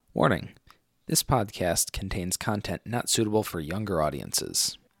Warning: this podcast contains content not suitable for younger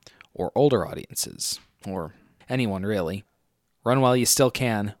audiences, or older audiences, or anyone really. Run while you still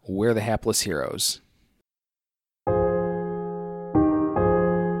can. We're the hapless heroes.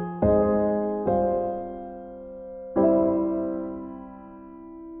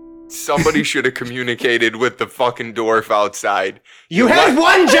 Somebody should have communicated with the fucking dwarf outside. You had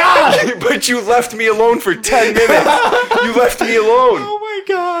one job! But you left me alone for 10 minutes. You left me alone. Oh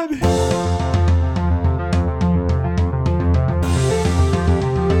my god.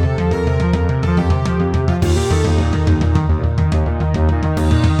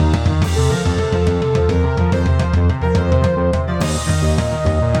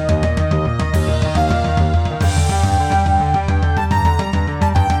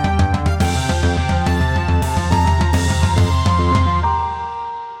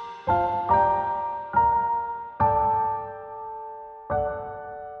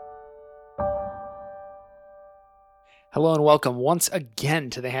 Hello and welcome once again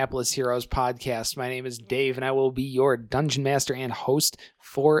to the Hapless Heroes podcast. My name is Dave and I will be your dungeon master and host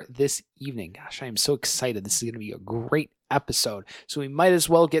for this evening. Gosh, I am so excited. This is going to be a great episode. So we might as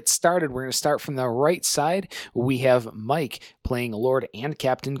well get started. We're going to start from the right side. We have Mike playing Lord and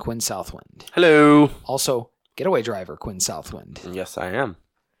Captain Quinn Southwind. Hello. Also, Getaway Driver Quinn Southwind. Yes, I am.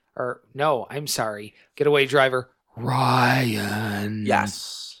 Or, no, I'm sorry. Getaway Driver Ryan.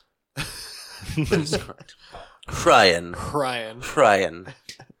 Yes. That is correct. Ryan.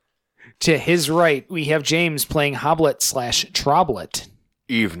 To his right, we have James playing Hoblet/Troblet.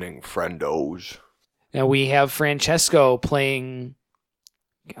 Evening, friendos. And we have Francesco playing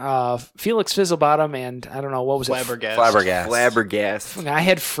Felix Fizzlebottom and I don't know, what was it? Flabbergast. I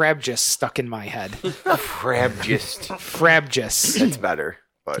had Frabjus stuck in my head. Frabjus. That's better.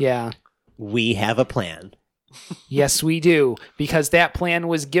 But Yeah. We have a plan. Yes, we do. Because that plan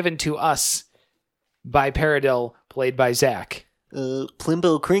was given to us by Paradil, played by Zach.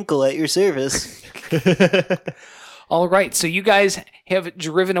 Plimbo Crinkle at your service. All right, so you guys have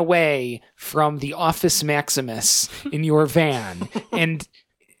driven away from the Office Maximus in your van. And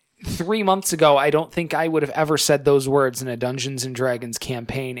 3 months ago, I don't think I would have ever said those words in a Dungeons & Dragons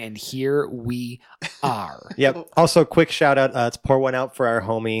campaign, and here we are. Yep. Also, quick shout out. Let's pour one out for our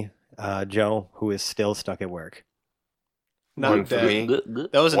homie, Joe, who is still stuck at work. Not one for dead. me.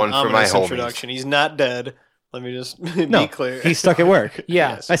 That was an One for my ominous homies. introduction. He's not dead. Let me just No, be clear. he's stuck at work.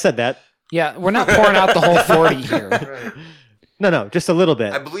 Yeah, Yes. I said that. yeah, we're not pouring out the whole 40 here. No, just a little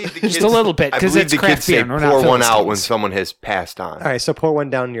bit. I believe the kids, Just a little bit, I because believe it's the craft kids beer, say and we're not pour one out when Philistines. someone has passed on. All right, so pour one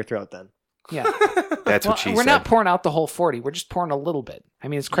down your throat then. Yeah. That's Well, what she we're said. not pouring out the whole 40. We're just pouring a little bit. I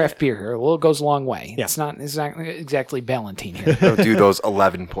mean, it's craft beer here. A little goes a long way. Yeah. It's not exactly Ballantine here. Don't do those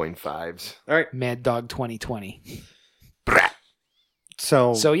 11.5s. All right. Mad Dog 2020. Brat.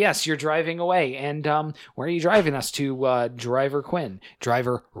 So yes, you're driving away. And where are you driving us to, Driver Quinn?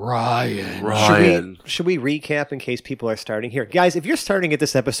 Driver Ryan. should we recap in case people are starting here? Guys, if you're starting at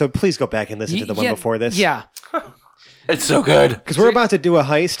this episode, please go back and listen to the one before this. Yeah. It's so good. Because we're about to do a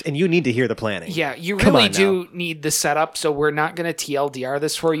heist, and you need to hear the planning. Yeah, you Come really on do need the setup, so we're not going to TLDR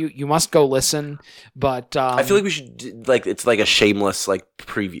this for you. You must go listen, but... I feel like we should it's like a shameless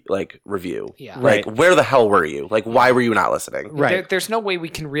preview review. Yeah. Like Right. where the hell were you? Like why were you not listening? Right. there's no way we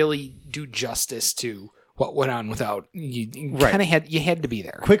can really do justice to what went on without... You Right. kind of had to be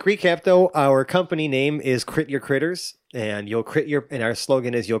there. Quick recap, though. Our company name is Crit Your Critters, and and our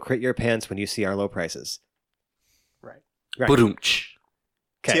slogan is you'll crit your pants when you see our low prices. Right. Ba-doom-tsh.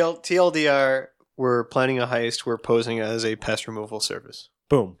 Okay. TLDR, we're planning a heist. We're posing as a pest removal service.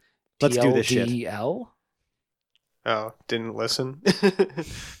 Boom. Let's do this shit. TLDL? Oh, didn't listen?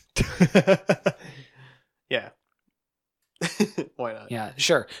 Yeah. Why not? Yeah,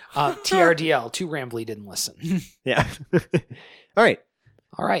 sure. TRDL, too rambly, didn't listen. Yeah. All right.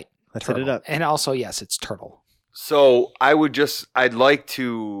 All right. Let's hit it Turtle. up. And also, yes, it's Turtle. So I'd like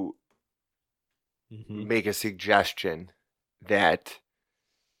to Mhm. make a suggestion that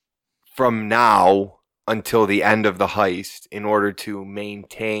from now until the end of the heist, in order to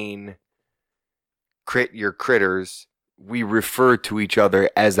maintain Crit Your Critters, we refer to each other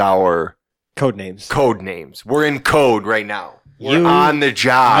as our Code names. code names. We're in code right now. We're You- on the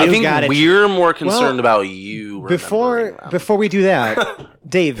job. I You think got it. we're more concerned Well, about you. Before remembering them. before we do that,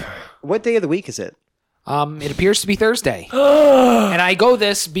 Dave, what day of the week is it? It appears to be Thursday. And I go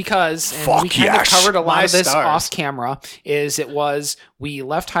this because, and Fuck we kind of yes. covered a lot My of this stars. off camera, we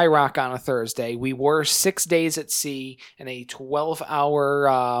left High Rock on a Thursday. We were 6 days at sea in a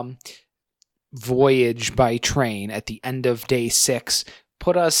 12-hour voyage by train at the end of day 6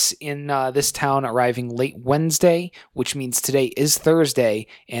 put us in this town arriving late Wednesday, which means today is Thursday,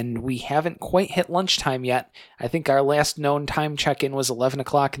 and we haven't quite hit lunchtime yet. I think our last known time check-in was 11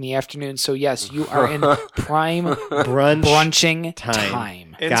 o'clock in the afternoon, so yes, you are in prime brunching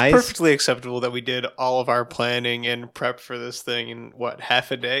time. It's Guys? perfectly acceptable that we did all of our planning and prep for this thing in,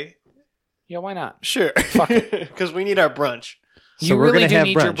 half a day? Yeah, why not? Sure. Fuck it. Because we need our brunch. So You we're really gonna do have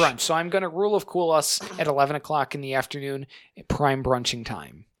need your brunch. brunch. So I'm going to rule of cool us at 11 o'clock in the afternoon, prime brunching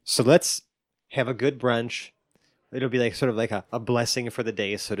time. So let's have a good brunch. It'll be like sort of like a blessing for the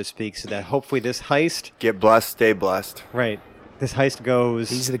day, so to speak, so that hopefully this heist, Get blessed, stay blessed. right, this heist goes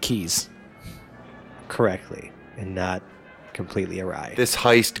These are the keys. correctly and not completely awry. This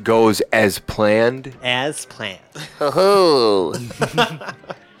heist goes as planned. As planned. Oh,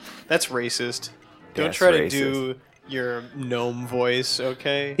 That's racist. Don't That's try to racist. do your gnome voice,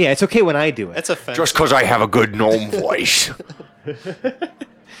 okay? Yeah, it's okay when I do it. That's offensive. Just because I have a good gnome voice.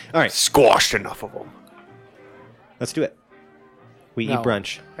 All right, Squashed enough of them. let's do it. We No. eat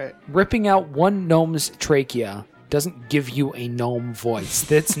brunch. Ripping out one gnome's trachea doesn't give you a gnome voice.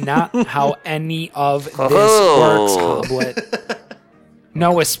 That's not how any of this Oh. works, Hoblet.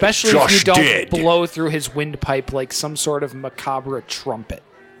 No, especially if you Just don't did. blow through his windpipe like some sort of macabre trumpet.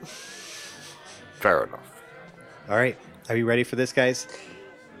 Fair enough. All right, are you ready for this, guys?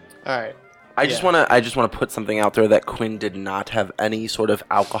 All right. I just Yeah. wanna put something out there that Quinn did not have any sort of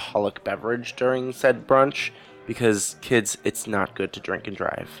alcoholic beverage during said brunch because kids, it's not good to drink and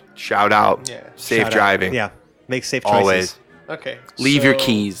drive. Shout out. Yeah. Safe Shout out. driving. Yeah, make safe choices. Always. Okay. Leave your so,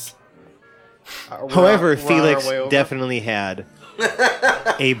 keys. However, we're on our Felix way over. definitely had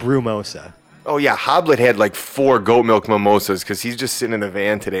a brumosa. Oh, yeah. Hoblet had like 4 goat milk mimosas because he's just sitting in the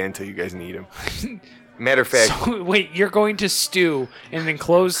van today until you guys need him. Matter of fact, So, wait, you're going to stew in an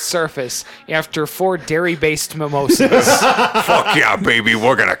enclosed surface after 4 dairy-based mimosas. fuck yeah, baby.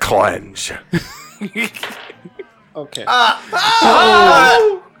 We're going to cleanse. Okay.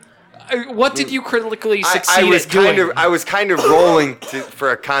 What did you critically I succeed was at doing? I was kind of rolling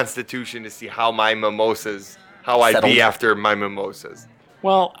for a constitution to see how my mimosas, how I'd Settled. be after my mimosas.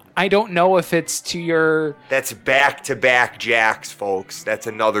 Well, I don't know if it's to your... That's back-to-back jacks, folks. That's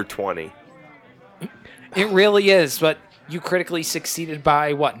another 20. It really is, but you critically succeeded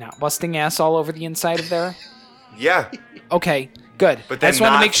by what, not busting ass all over the inside of there? Yeah. Okay, good. But I then just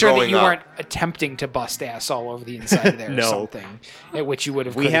want to not make sure that throwing you up. weren't attempting to bust ass all over the inside of there No. or something, at which you would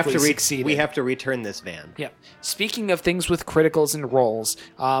have We have critically to succeeded. we have to return this van. Yeah. Speaking of things with criticals and rolls,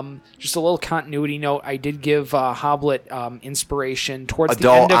 just a little continuity note. I did give Hoblet inspiration towards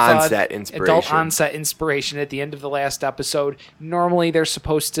Adult the end of onset inspiration. Adult onset inspiration at the end of the last episode. Normally they're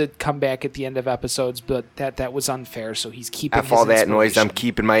supposed to come back at the end of episodes, but that was unfair. So he's keeping F his all that noise. I'm inspiration.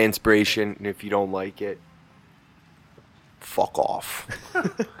 keeping my inspiration, and if you don't like it, fuck off.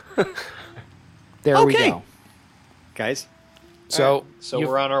 There we Okay. go. Guys, So, So you've-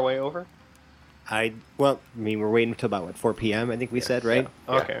 we're on our way over? we're waiting until about 4 p.m. I think we said, right?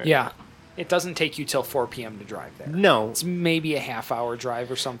 Okay. yeah, it doesn't take you till 4 p.m. to drive there. No. It's maybe a half-hour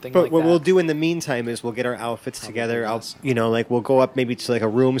drive or something But like what that. we'll do in the meantime is we'll get our outfits together. less. We'll go up maybe to like a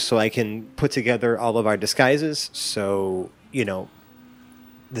room so I can put together all of our disguises. So,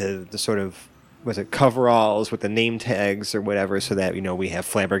 the sort of coveralls with the name tags or whatever, so that we have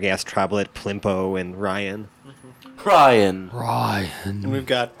Flabbergast, Troblet, Plimpo, and Ryan. Ryan. And we've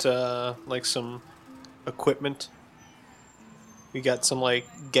got like some equipment. We got some like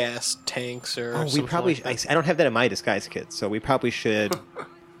gas tanks or Oh, we something probably. like that. I don't have that in my disguise kit, so we probably should.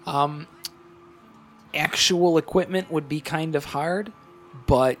 Actual equipment would be kind of hard,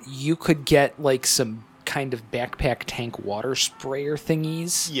 but you could get like some kind of backpack tank water sprayer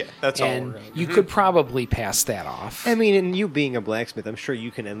thingies. Yeah, that's all and we're gonna you could probably pass that off. I mean, and you being a blacksmith, I'm sure you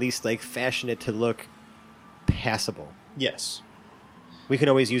can at least fashion it to look passable. Yes. We can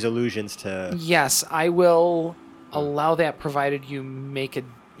always use illusions to. Yes, I will allow that, provided you make a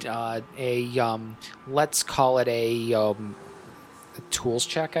let's call it a tools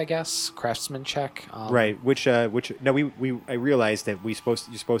check, I guess, craftsman check. Right. Which no, I realized that you're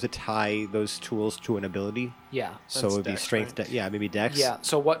supposed to tie those tools to an ability. Yeah. So That's it would be dex, strength. right? Yeah, maybe dex. Yeah.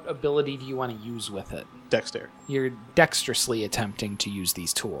 So what ability do you want to use with it? Dexter. You're dexterously attempting to use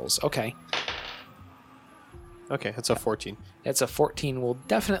these tools. Okay. Okay, that's a 14. That's a 14 will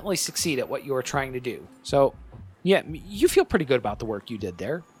definitely succeed at what you're trying to do. So, yeah, you feel pretty good about the work you did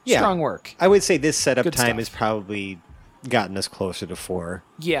there. Yeah. Strong work. I would say this setup Good time stuff. has probably gotten us closer to 4.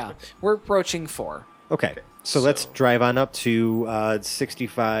 Yeah, we're approaching 4. Okay. So let's drive on up to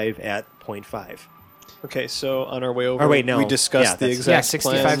 65 at 0.5. Okay, so on our way over, Or wait, no. we discussed Yeah, the that's- exact Yeah,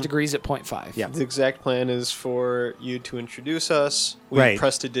 65 plan. degrees at 0.5. Yeah. The exact plan is for you to introduce us. We Right.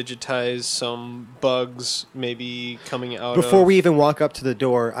 press to digitize some bugs, maybe coming out Before of... we even walk up to the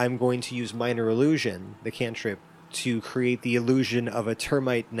door, I'm going to use Minor Illusion, the cantrip, to create the illusion of a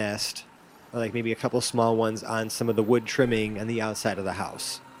termite nest, or like maybe a couple small ones on some of the wood trimming on the outside of the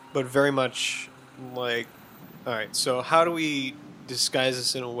house. But very much like... Alright, so how do we disguise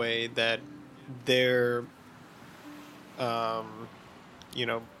this in a way that they're... you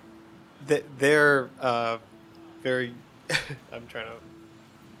know... They're very... I'm trying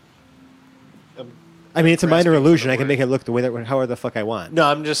to... I mean, it's a Grasping minor for the illusion. I can word. make it look the way that however the fuck I want. No,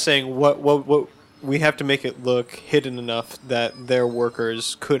 I'm just saying what we have to make it look hidden enough that their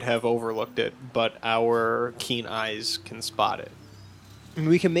workers could have overlooked it, but our keen eyes can spot it. I mean,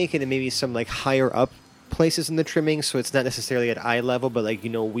 we can make it in maybe some like higher up places in the trimming, so it's not necessarily at eye level, but like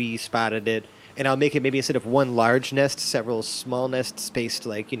we spotted it. And I'll make it maybe instead of one large nest, several small nests spaced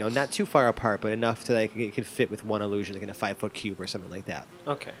like not too far apart, but enough to like it could fit with one illusion, like in a 5-foot cube or something like that.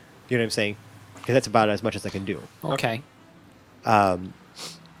 Okay. You know what I'm saying? Because that's about as much as I can do. Okay.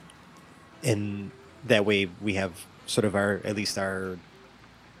 And that way we have sort of our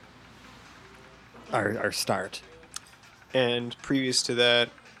start. And previous to that,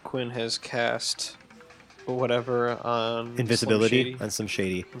 Quinn has cast whatever on Invisibility Slim on some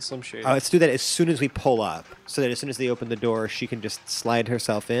shady. Shady. On Slim Shady. Let's do that as soon as we pull up, so that as soon as they open the door, she can just slide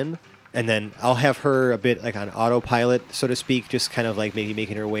herself in, and then I'll have her a bit like on autopilot, so to speak, just kind of like maybe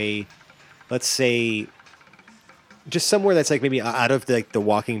making her way, let's say, just somewhere that's like maybe out of the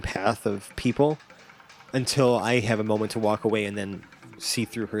walking path of people, until I have a moment to walk away and then see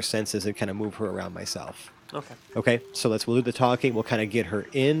through her senses and kind of move her around myself. Okay. Okay, so we'll do the talking. We'll kind of get her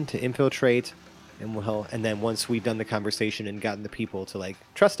in to infiltrate, and then once we've done the conversation and gotten the people to like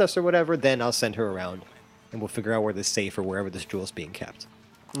trust us or whatever, then I'll send her around, and we'll figure out where this safe or wherever this jewel's being kept.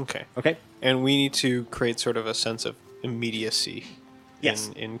 Okay. Okay. And we need to create sort of a sense of immediacy Yes.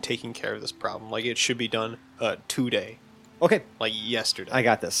 in taking care of this problem. Like it should be done today, Okay. like yesterday. I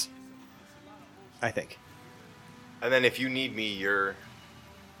got this. I think And then if you need me,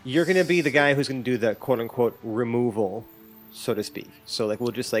 you're gonna be the guy who's gonna do the quote unquote removal, so to speak. So like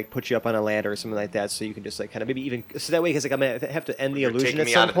we'll just like put you up on a ladder or something like that, so you can just like kind of maybe even so that way because like I'm gonna have to end the You're illusion taking at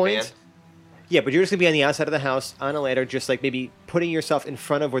me some out of the point. van? Yeah, but you're just gonna be on the outside of the house on a ladder, just like maybe putting yourself in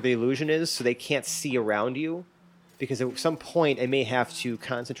front of where the illusion is, so they can't see around you. Because at some point I may have to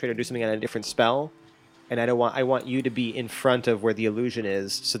concentrate or do something on a different spell, and I want you to be in front of where the illusion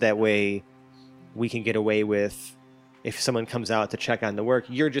is, so that way we can get away with if someone comes out to check on the work,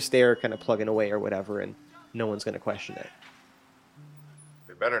 you're just there kind of plugging away or whatever, and no one's going to question it.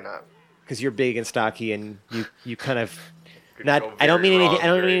 They better not. Because you're big and stocky, and you kind of Could not. go I don't very mean anything. wrong I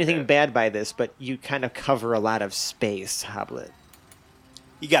don't mean very anything fast. bad by this, but you kind of cover a lot of space, Hoblet.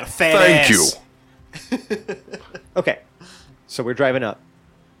 You got a fat Thank ass. you. Okay, so we're driving up.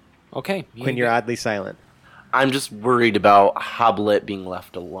 Okay. Quinn, you're oddly silent. I'm just worried about Hoblet being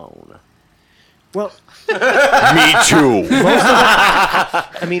left alone. Well, Me too.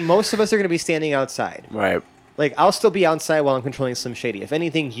 I mean, most of us are going to be standing outside. Right. Like, I'll still be outside while I'm controlling Slim Shady. If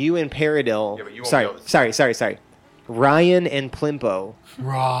anything, you and Paradil... Yeah, but you won't be able to- sorry. Ryan and Plimpo,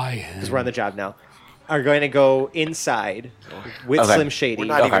 Ryan. because we're on the job now, are going to go inside with Okay. Slim Shady. We're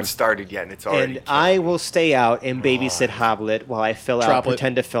not Okay. even started yet, and it's already. And I will stay out and babysit Hoblet while I Droplet.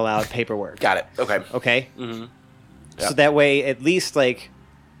 pretend to fill out paperwork. Got it. Okay. Okay? Mm-hmm. So Yeah. that way, at least, like,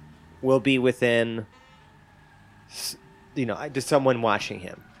 we'll be within, just someone watching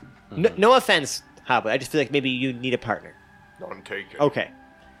him. No offense, Hoblet. I just feel like maybe you need a partner. Don't take it. Okay.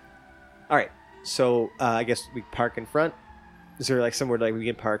 All right. So I guess we park in front. Is there like somewhere like we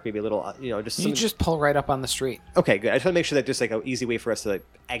can park? Maybe a little, just. You Some... just pull right up on the street. Okay, good. I just want to make sure that there's like an easy way for us to like,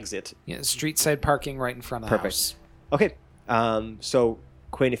 exit. Yeah, street side parking right in front of the Perfect. house. Okay. So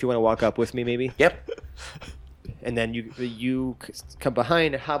Quinn, if you want to walk up with me, maybe, Yep. and then you come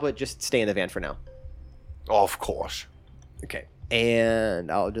behind. Hoblet, just stay in the van for now. Of course. Okay.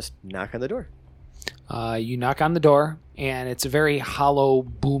 And I'll just knock on the door. You knock on the door, and it's a very hollow,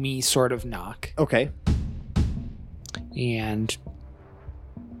 boomy sort of knock. Okay. And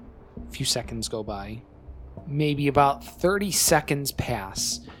a few seconds go by. Maybe about 30 seconds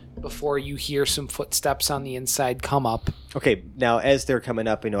pass before you hear some footsteps on the inside come up. Okay. Now, as they're coming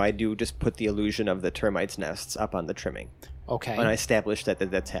up, I do just put the illusion of the termites' nests up on the trimming, Okay. and I establish that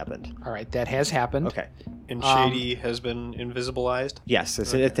that's happened. All right, that has happened. Okay. And Shady has been invisibilized. Yes,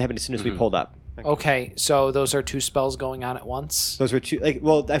 it happened as soon as we pulled up. Okay, so those are 2 spells going on at once. Those were 2.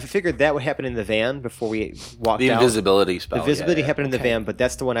 I figured that would happen in the van before we walked The out. invisibility spell. The visibility yeah. happened in the Okay. van, but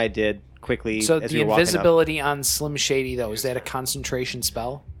that's the one I did quickly So as the we were walking up. invisibility on Slim Shady, though, is that a concentration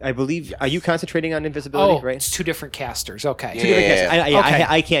spell? I believe. Are you concentrating on invisibility? Oh, right. it's 2 different casters. Okay. Yeah. Two different casts. Okay.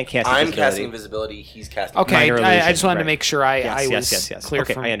 I can't cast. I'm invisibility. casting invisibility. He's casting. Okay, Minor I illusion, just wanted to right. make sure I Yes, was yes. clear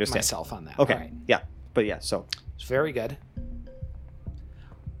Okay, for I understand. myself on that. Okay. All right. Yeah. But yeah. So It's very good.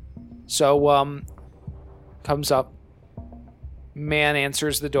 So, comes up. Man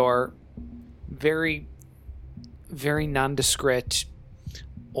answers the door. Very, very nondescript.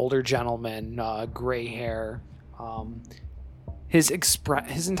 Older gentleman, gray hair. His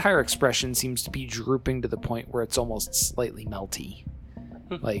entire expression seems to be drooping to the point where it's almost slightly melty.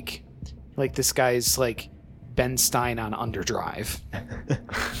 like this guy's like Ben Stein on Underdrive.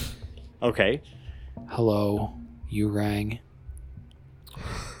 okay. Hello, you rang.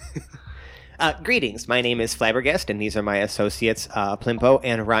 Greetings. My name is Flabbergast, and these are my associates, Plimpo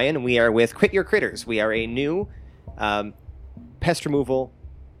and Ryan. We are with Quit Your Critters. We are a new pest removal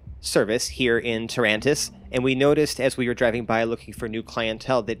service here in Tarantis, and we noticed as we were driving by looking for new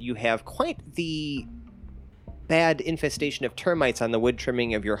clientele that you have quite the bad infestation of termites on the wood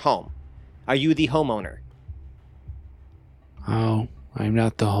trimming of your home. Are you the homeowner? Oh, I'm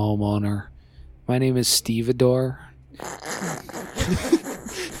not the homeowner. My name is Stevedore.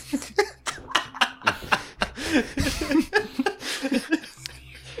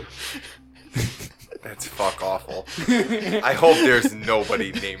 That's fuck awful. I hope there's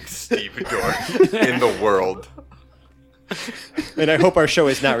nobody named Stevedore in the world. And I hope our show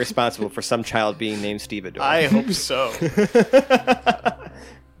is not responsible for some child being named Stevedore. I hope so.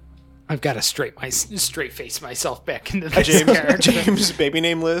 I've got to straight face myself back into this character. James' baby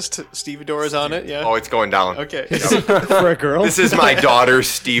name list. Stevedore is on it. Yeah. Oh, it's going down. Okay. For a girl? This is my daughter,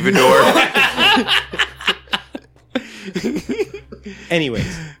 Stevedore.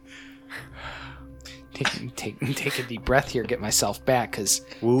 Anyways. Take a deep breath here, get myself back, because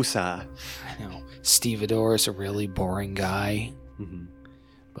Woosah. I know Stevedore is a really boring guy. Mhm.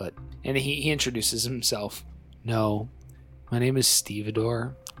 And he introduces himself. No, my name is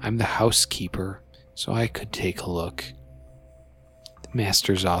Stevedore. I'm the housekeeper, so I could take a look. The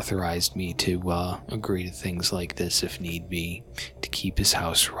master's authorized me to agree to things like this if need be, to keep his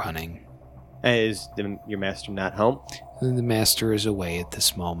house running. Is your master not home? And the master is away at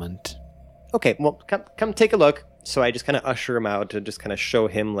this moment. Okay, well, come take a look. So I just kind of usher him out to just kind of show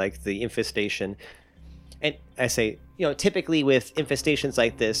him like the infestation. And I say, typically with infestations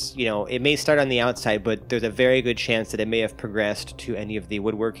like this, it may start on the outside, but there's a very good chance that it may have progressed to any of the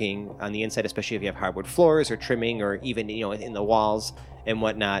woodworking on the inside, especially if you have hardwood floors or trimming or even, in the walls and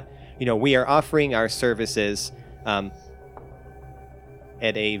whatnot. We are offering our services at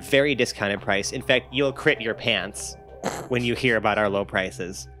a very discounted price. In fact, you'll crit your pants when you hear about our low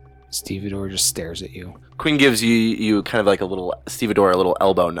prices. Stevedore just stares at you. Quinn gives you kind of like a little Stevedore, a little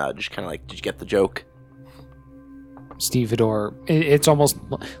elbow nudge, kind of like, did you get the joke? Stevedore, it's almost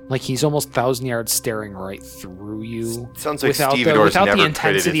like he's almost 1,000 yards staring right through you. Sounds like without Stevedore's the never critted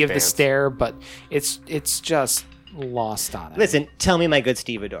intensity his of the pants. stare, but it's just lost on it. Listen, tell me, my good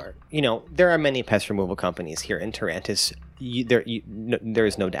Stevedore. There are many pest removal companies here in Tarantis. There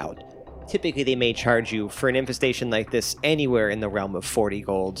is no doubt. Typically, they may charge you for an infestation like this anywhere in the realm of 40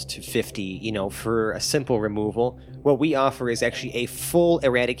 gold to 50, for a simple removal. What we offer is actually a full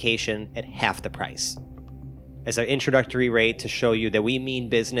eradication at half the price. As an introductory rate to show you that we mean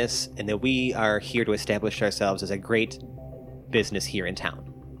business and that we are here to establish ourselves as a great business here in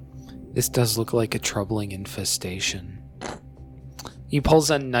town. This does look like a troubling infestation. He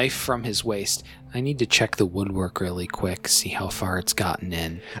pulls a knife from his waist. I need to check the woodwork really quick, see how far it's gotten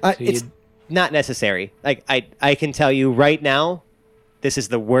in. So It's not necessary. Like I can tell you right now, this is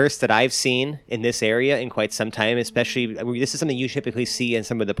the worst that I've seen in this area in quite some time. Especially, this is something you typically see in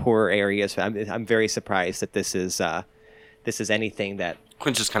some of the poorer areas. I'm very surprised that this is anything that.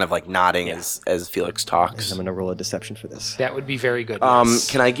 Quinn's just kind of like nodding as Felix talks. I'm gonna roll a deception for this. that would be very good. Yes.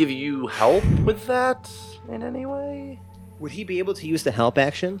 Can I give you help with that in any way? Would he be able to use the help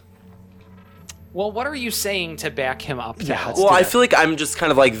action? Well, what are you saying to back him up? Yeah, Well, I feel like I'm just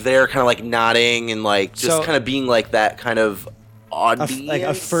kind of like there, kind of like nodding and like just So- kind of being like that kind of audience,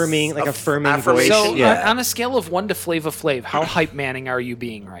 affirming voice. affirmation. So Yeah. on a scale of 1 to Flava Flav, how hype manning are you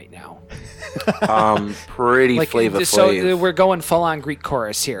being right now? Pretty Flava so Flav. we're going full on Greek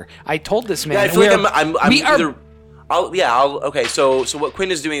chorus here. I told this man. Yeah, I feel like we're- I'm we are- either. Okay. So what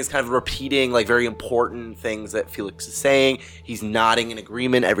Quinn is doing is kind of repeating like very important things that Felix is saying. He's nodding in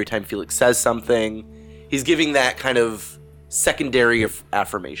agreement every time Felix says something. He's giving that kind of secondary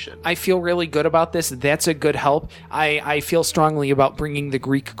affirmation. I feel really good about this. That's a good help. I feel strongly about bringing the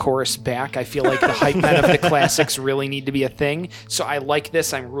Greek chorus back. I feel like the hype men of the classics really need to be a thing. So I like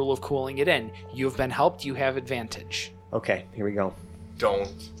this. I'm rule of cooling it in. You have been helped. You have advantage. Okay, here we go. Don't.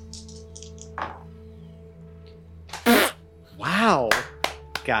 Wow,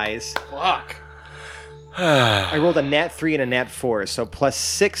 guys. Fuck. I rolled a nat 3 and a nat 4, so plus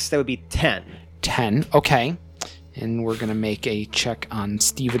 6, that would be 10. 10. Okay. And we're going to make a check on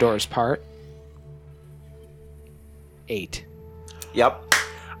Stevedore's part. 8. Yep.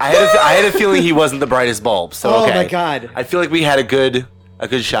 I had a feeling he wasn't the brightest bulb. So Oh okay. my god. I feel like we had a good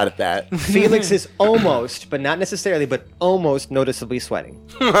shot at that. Felix is almost, but not necessarily, but almost noticeably sweating.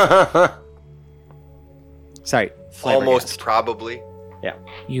 Sorry. Almost flabbergasted. probably. Yeah.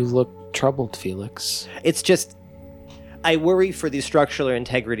 You look troubled, Felix. It's just, I worry for the structural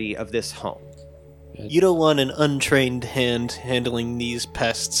integrity of this home. You don't want an untrained hand handling these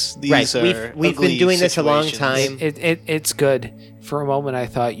pests. These Right, are we've been ugly doing this a long situations. time. It's good. For a moment, I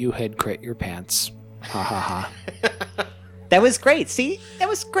thought you had crit your pants. Ha ha ha. That was great. See? That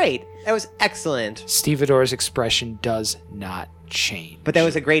was great. That was excellent. Stevedore's expression does not change. But that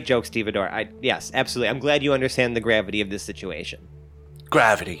was a great joke, Stevedore. Yes, absolutely. I'm glad you understand the gravity of this situation.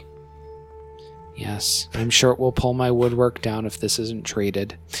 Gravity. Yes, I'm sure it will pull my woodwork down if this isn't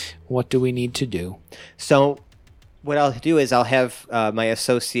treated. What do we need to do? So, what I'll do is I'll have my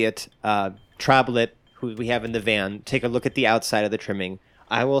associate, Troblet, who we have in the van, take a look at the outside of the trimming.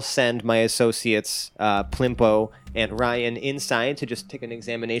 I will send my associates, Plimpo and Ryan, inside to just take an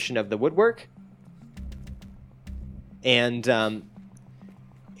examination of the woodwork. And I'm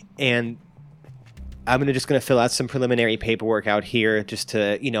just gonna fill out some preliminary paperwork out here, just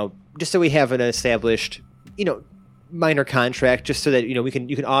to, just so we have an established, minor contract, just so that you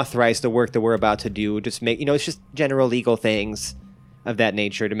can authorize the work that we're about to do. Just make it's just general legal things of that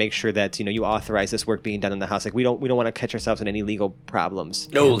nature to make sure that you authorize this work being done in the house. Like we don't want to catch ourselves in any legal problems.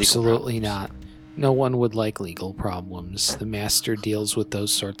 No legal Absolutely problems. not. No one would like legal problems. The master deals with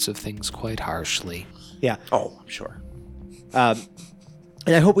those sorts of things quite harshly. Yeah. Oh, I'm sure.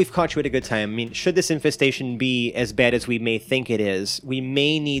 And I hope we've caught you at a good time. I mean, should this infestation be as bad as we may think it is, we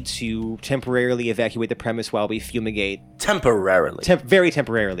may need to temporarily evacuate the premise while we fumigate. Temporarily. Very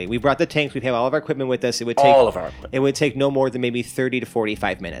temporarily. We brought the tanks. We have all of our equipment with us. It would take All of our equipment. It would take no more than maybe 30 to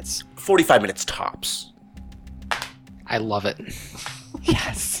 45 minutes. 45 minutes tops. I love it.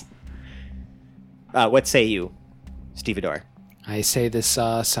 Yes. What say you, Stevedore? I say this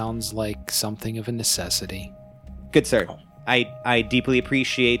sounds like something of a necessity. Good sir. I deeply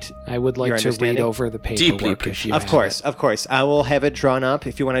appreciate. I would like Your to read understanding? over the paperwork. Deeply if appreciate you Of have course, it. of course. I will have it drawn up.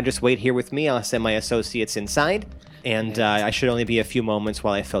 If you want to just wait here with me, I'll send my associates inside, and I should only be a few moments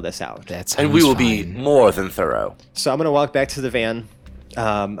while I fill this out. That And we sounds will be fine. more than thorough. So I'm gonna walk back to the van.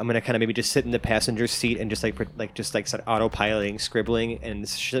 I'm gonna kind of maybe just sit in the passenger seat and just start autopiloting, scribbling, and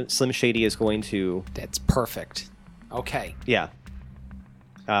Slim Shady is going to That's perfect. Okay.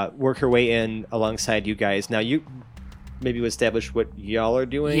 work her way in alongside you guys. Now you maybe establish what y'all are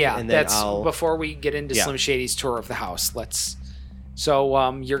doing. Yeah, and then that's I'll. before we get into Yeah. Slim Shady's tour of the house.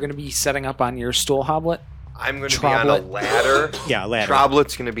 So you're going to be setting up on your stool hoblet? I'm going to be on a Troblet. ladder. Yeah, ladder.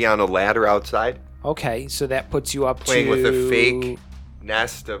 Troblet's going to be on a ladder outside, Okay, so that puts you up playing to... with a fake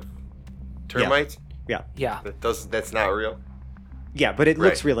nest of termites. Yeah. That's not real. Yeah, but it Right.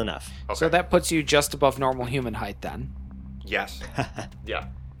 looks real enough. Okay. So that puts you just above normal human height then. Yes. Yeah.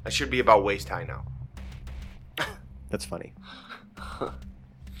 I should be about waist high now. That's funny.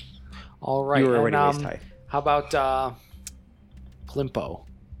 All right. You were already and, waist high. How about Plimpo?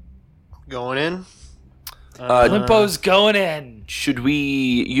 Going in. Plimpo's going in.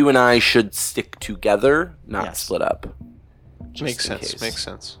 You and I should stick together, not Yes. split up. Just Makes in sense. case. Makes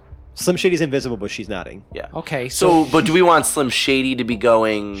sense. Slim Shady's invisible, but she's nodding. Yeah. Okay, So, but do we want Slim Shady to be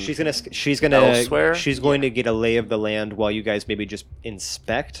going? She's gonna Elsewhere? she's going to get a lay of the land while you guys maybe just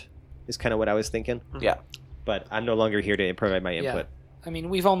inspect. Is kind of what I was thinking. Yeah. But I'm no longer here to provide my Yeah. input. I mean,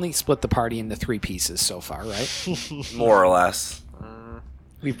 we've only split the party into 3 pieces so far, right? More or less.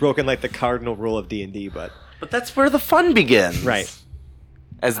 We've broken like the cardinal rule of D&D, but But that's where the fun begins. right.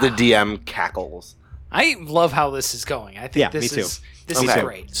 As the DM cackles. I love how this is going. I think Yeah, this me too. is this is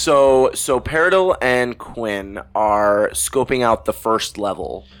great. So Peridot and Quinn are scoping out the first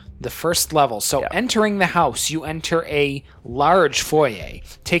level the first level. So Yeah. entering the house, you enter a large foyer,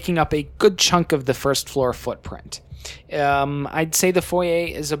 taking up a good chunk of the first floor footprint. I'd say the foyer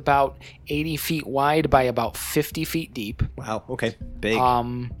is about 80 feet wide by about 50 feet deep. Wow. Okay. Big.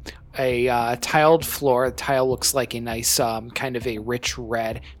 A tiled floor. The tile looks like a nice, kind of a rich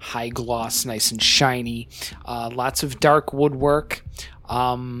red, high gloss, nice and shiny. Lots of dark woodwork.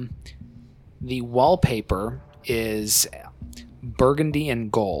 The wallpaper is burgundy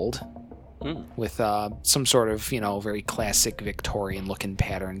and gold with some sort of, very classic Victorian looking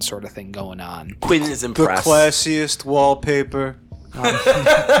pattern sort of thing going on. Quinn is The impressed. classiest wallpaper.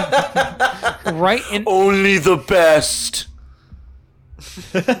 Right in Only the best.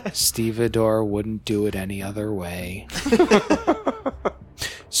 Stevedore wouldn't do it any other way.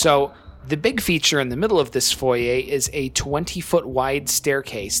 So the big feature in the middle of this foyer is a 20-foot wide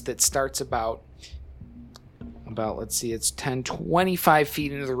staircase that starts about let's see, it's 25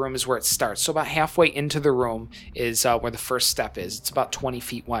 feet into the room is where it starts. So about halfway into the room is where the first step is. It's about 20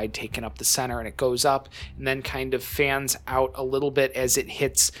 feet wide, taking up the center, and it goes up and then kind of fans out a little bit as it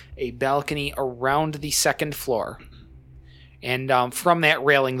hits a balcony around the second floor. And from that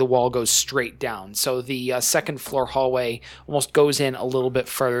railing, the wall goes straight down. So the second floor hallway almost goes in a little bit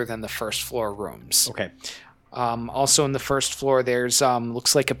further than the first floor rooms. Okay. Also in the first floor, there's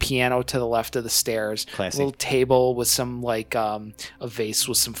looks like a piano to the left of the stairs. Classy. A little table with some a vase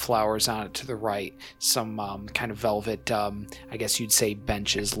with some flowers on it to the right. Some kind of velvet, I guess you'd say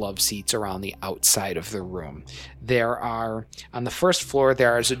benches, love seats around the outside of the room. There are, on the first floor,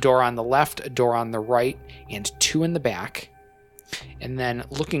 there is a door on the left, a door on the right, and two in the back. And then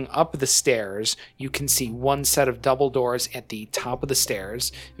looking up the stairs, you can see one set of double doors at the top of the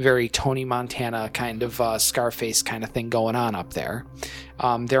stairs. Very Tony Montana kind of Scarface kind of thing going on up there.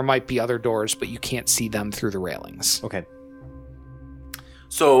 There might be other doors, but you can't see them through the railings. Okay.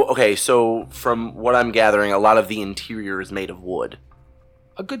 So from what I'm gathering, a lot of the interior is made of wood.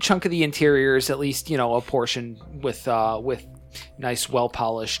 A good chunk of the interior is at least, a portion with nice,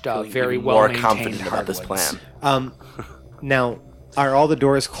 well-polished, very Even more well-maintained confident about this hardwoods. plan. Now, are all the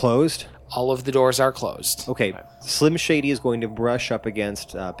doors closed? All of the doors are closed. Okay. Slim Shady is going to brush up against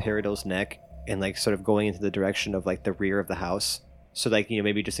Peridot's neck and sort of going into the direction of the rear of the house. So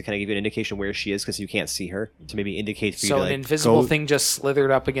maybe just to kind of give you an indication where she is because you can't see her. To maybe indicate for you So to an invisible go. thing just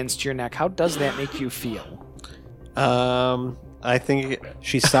slithered up against your neck. How does that make you feel? I think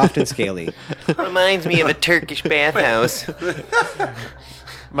She's soft and scaly. Reminds me of a Turkish bathhouse.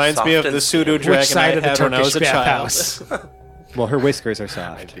 reminds me of Soft the and pseudo Which dragon side I of the had when I was Turkish a child. bathhouse? Well, her whiskers are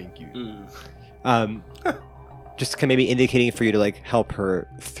soft. Thank you. Just kind of maybe indicating for you to help her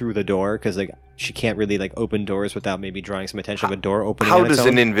through the door because she can't really open doors without maybe drawing some attention of a door opening. How on its does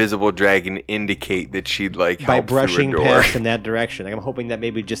own. an invisible dragon indicate that she'd By help brushing through a door? past in that direction. I'm hoping that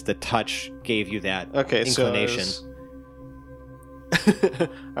maybe just the touch gave you that Okay, inclination.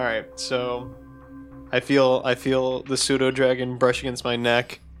 All right, so I feel the pseudo dragon brush against my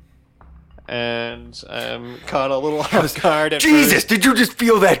neck, and I'm caught a little off guard. At Jesus, first. did you just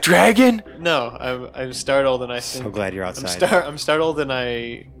feel that dragon? No, I'm startled, and I So think glad you're outside. I'm startled, and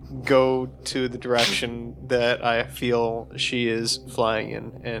I go to the direction that I feel she is flying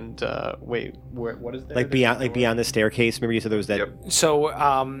in. And wait, what is there? beyond the staircase. Remember you said there was that Yep. So,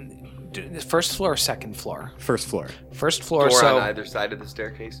 first floor or second floor? first floor. First floor. Door so on either side of the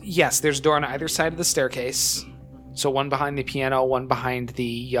staircase? yes, there's a door on either side of the staircase. So one behind the piano, one behind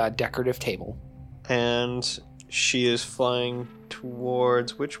the decorative table. And she is flying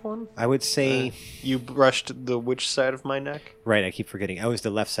towards which one? I would say You brushed the which side of my neck? right. I keep forgetting. I was the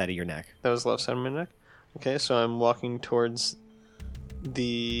left side of your neck. That was the left side of my neck. Okay, so I'm walking towards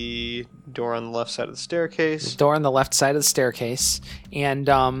the door on the left side of the staircase. Door on the left side of the staircase, and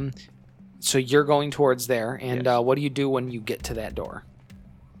so you're going towards there. And Yes. what do you do when you get to that door?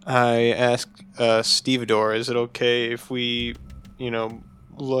 I asked Stevedore, is it okay if we,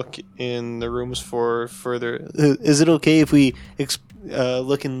 look in the rooms for further... is it okay if we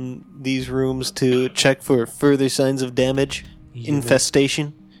look in these rooms to check for further signs of damage?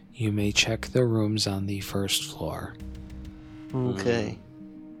 Infestation? You may check the rooms on the first floor. Okay.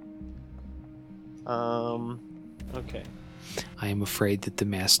 Okay. I am afraid that the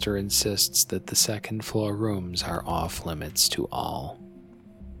master insists that the second floor rooms are off limits to all.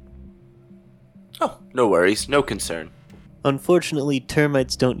 Oh, no worries, no concern. Unfortunately,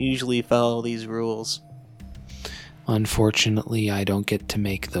 termites don't usually follow these rules. Unfortunately, I don't get to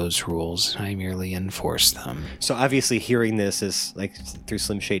make those rules. I merely enforce them. So obviously, hearing this is through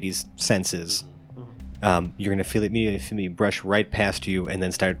Slim Shady's senses. You're gonna feel it immediately brush right past you, and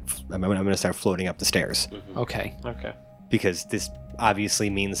then start. I'm gonna start floating up the stairs Okay. Okay. because this obviously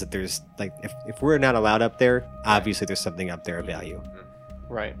means that there's like if we're not allowed up there, obviously there's something up there of value.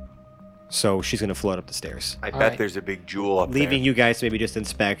 Right. So she's gonna float up the stairs, I All bet right. there's a big jewel up leaving there. you guys to maybe just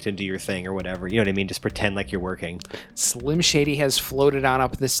inspect and do your thing or whatever. You know what I mean? Just pretend like you're working. Slim Shady has floated on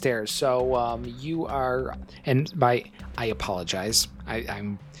up the stairs. So you are, and I apologize.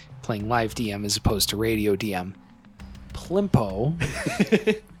 I'm playing live DM as opposed to radio DM. Plimpo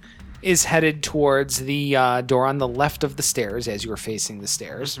is headed towards the door on the left of the stairs as you are facing the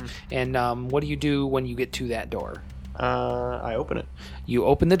stairs. And what do you do when you get to that door? I open it. You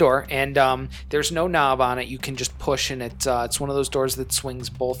open the door, and there's no knob on it. You can just push, and it's one of those doors that swings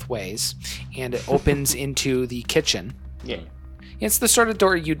both ways, and it opens into the kitchen. Yeah. It's the sort of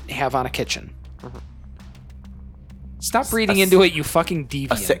door you'd have on a kitchen. Stop reading into it, you fucking A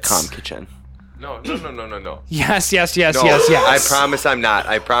deviants. sitcom kitchen. No. Yes. No, yes. I promise I'm not.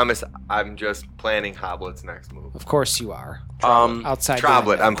 I promise I'm just planning Hoblet's next move. Of course you are. Um, Outside the Troblet.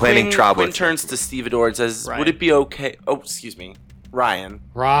 window. I'm planning Quinn Troblet. turns to Stevedore and says, Ryan. "Would it be okay?" Oh, excuse me, Ryan.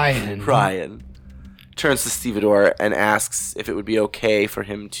 Ryan turns to Stevedore and asks if it would be okay for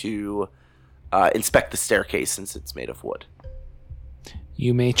him to inspect the staircase since it's made of wood.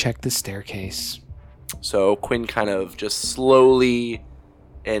 You may check the staircase. So Quinn kind of just slowly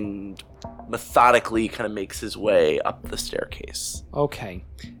and methodically kind of makes his way up the staircase. Okay.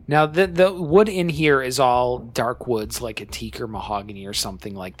 Now, the wood in here is all dark woods, like a teak or mahogany or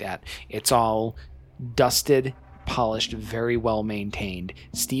something like that. It's all dusted, polished, very well maintained.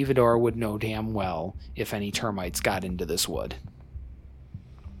 Stevedore would know damn well if any termites got into this wood.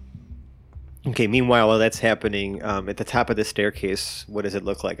 Okay. Meanwhile, while that's happening, at the top of the staircase, what does it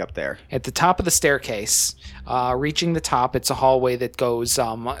look like up there? At the top of the staircase, reaching the top, it's a hallway that goes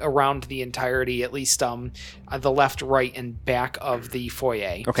around the entirety, at least the left, right, and back of the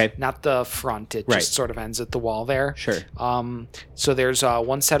foyer. Okay. Not the front. It Right. just sort of ends at the wall there. Sure. So there's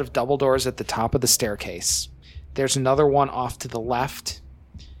one set of double doors at the top of the staircase. There's another one off to the left.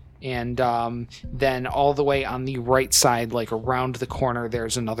 And then all the way on the right side, like around the corner,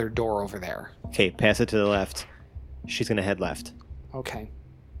 there's another door over there. Okay. Pass it to the left. She's gonna head left. Okay.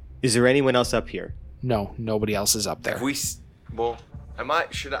 Is there anyone else up here? No, nobody else is up there. If we, well, am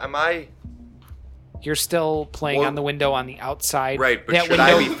I You're still playing Well- on the window on the outside. right? But That should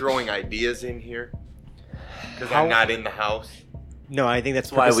I window- be throwing ideas in here? Because How- I'm not in the house. No, I think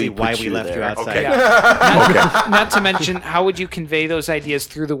that's That's why purposely we why put we you left you there. outside. Okay. Not to mention, how would you convey those ideas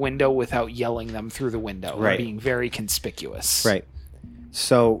through the window without yelling them through the window? Or Right. being very conspicuous. Right.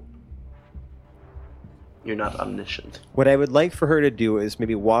 So You're not omniscient. what I would like for her to do is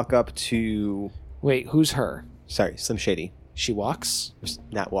maybe walk up to, Wait, who's her? sorry, Slim Shady. She walks? Just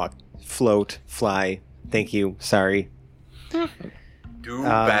not walk, float, fly. Thank you. Sorry. Do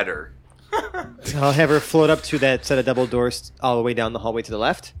better. I'll have her float up to that set of double doors all the way down the hallway to the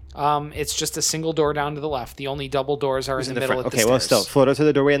left. It's just a single door down to the left. The only double doors are in the middle front. of the Okay, well, still stairs. float up to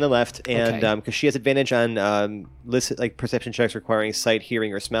the doorway on the left, and Okay. because she has advantage on like perception checks requiring sight,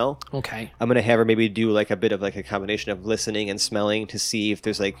 hearing, or smell. Okay. I'm gonna have her maybe do like a bit of like a combination of listening and smelling to see if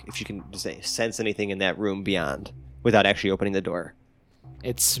there's like if she can just sense anything in that room beyond without actually opening the door.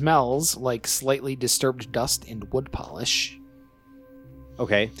 It smells like slightly disturbed dust and wood polish.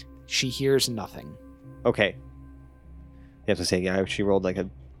 Okay. She hears nothing. Okay. You have to say, yeah, she rolled like a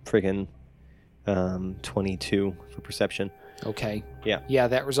friggin' 22 for perception. Okay. Yeah. Yeah,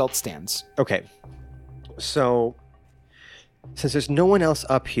 that result stands. Okay. So, since there's no one else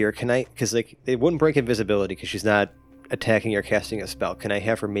up here, can I, because like it wouldn't break invisibility because she's not attacking or casting a spell. Can I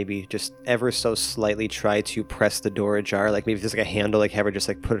have her maybe just ever so slightly try to press the door ajar? Like maybe if there's like a handle, like have her just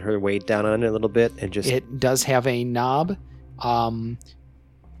like put her weight down on it a little bit and just. It does have a knob.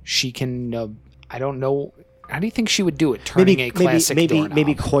 She can. I don't know. How do you think she would do it? Turning a classic doorknob.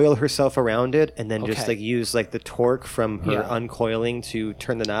 maybe coil herself around it and then just Okay. like use like the torque from her Yeah. uncoiling to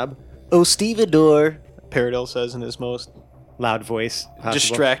turn the knob. Oh, Stevedore, Paradil says in his most Loud voice. possible.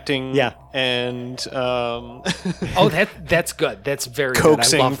 distracting Yeah. and Oh, that's good. That's very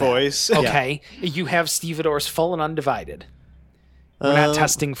coaxing good. I love that. voice. Okay, you have Stevedore's full and undivided. We're not Um,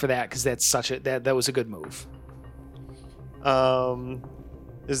 testing for that because that's such a that was a good move.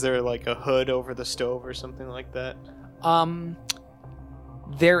 Is there like a hood over the stove or something like that?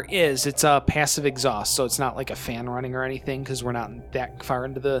 There is. It's a passive exhaust, so it's not like a fan running or anything because we're not that far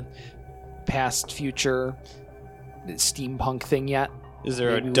into the past, future steampunk thing yet. Is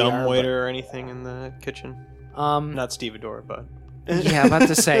there Maybe a we dumb are, but- waiter or anything in the kitchen? Not Stevedore, but Yeah, about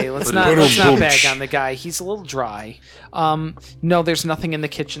to say, let's not bag on the guy. He's a little dry. No, there's nothing in the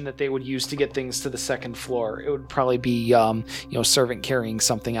kitchen that they would use to get things to the second floor. It would probably be, servant carrying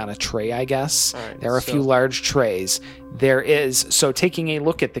something on a tray, I guess. All right, there are a few large trays. There is, so taking a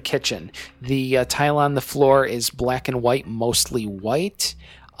look at the kitchen, the tile on the floor is black and white, mostly white.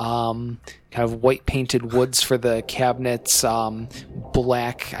 Kind of white painted woods for the cabinets,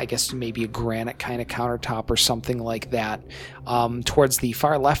 black, I guess maybe a granite kind of countertop or something like that. Towards the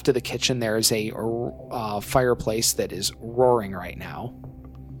far left of the kitchen, there is a fireplace that is roaring right now.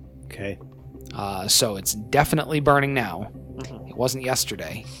 Okay. So it's definitely burning now. Mm-hmm. It wasn't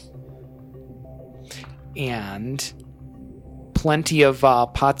yesterday. And plenty of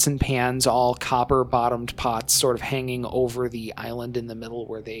pots and pans, all copper-bottomed pots, sort of hanging over the island in the middle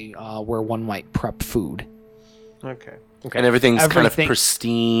where one might prep food. Okay. And everything's kind of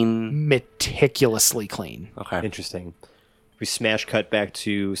pristine. Meticulously clean. Okay. Interesting. We smash cut back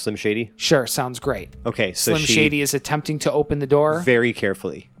to Slim Shady? Sure, sounds great. Okay, so Slim Shady is attempting to open the door. Very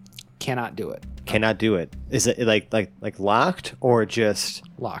carefully. Cannot do it. Cannot do it. Is it like locked or just...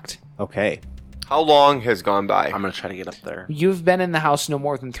 Locked. Okay. How long has gone by? I'm going to try to get up there. You've been in the house no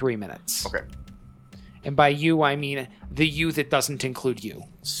more than 3 minutes. Okay. And by you, I mean the you that doesn't include you.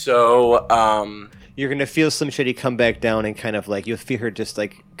 So, You're going to feel Slim Shady come back down and kind of like, you'll feel her just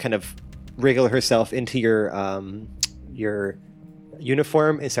like kind of wriggle herself into your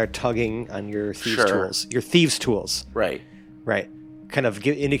uniform and start tugging on your thieves' tools. Your thieves' tools. right. Right. Kind of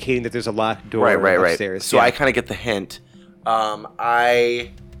indicating that there's a locked door Right. upstairs. So I kind of get the hint.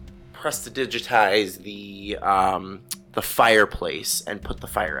 I press to digitize the fireplace and put the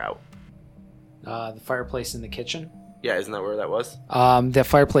fire out. The fireplace in the kitchen? Yeah, isn't that where that was? The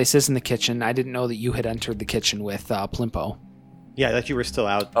fireplace is in the kitchen. I didn't know that you had entered the kitchen with Plimpo. Yeah, that you were still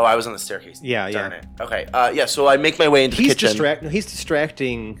out. Oh, I was on the staircase. Yeah, Darn yeah. it. Okay. So I make my way into the kitchen. He's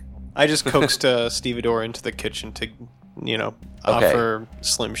distracting. I just coaxed Stevedore into the kitchen to, offer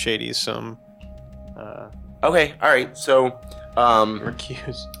Slim Shady some Okay, all right. So,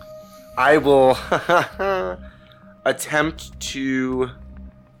 recuse. I will attempt to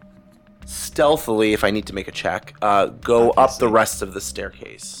stealthily, if I need to make a check, go up the rest of the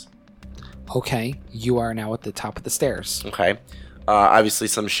staircase. Okay, you are now at the top of the stairs. Okay. Obviously,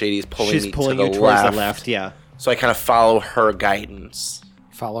 Slim Shady is pulling She's me pulling to you the towards left. the left, yeah. So I kind of follow her guidance.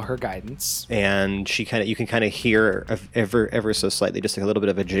 Follow her guidance. And you can kind of hear ever so slightly, just like a little bit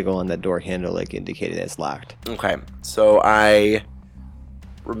of a jiggle on that door handle, like indicating that it's locked. Okay. So I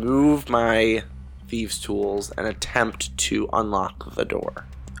remove my thieves' tools and attempt to unlock the door.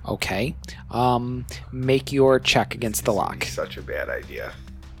 Okay. Make your check against the lock. Such a bad idea.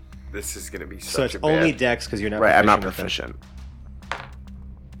 This is going to be So such it's a bad... only Dex because you're not Right, I'm not with them. proficient.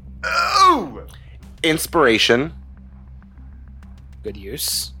 Oh! Inspiration. Good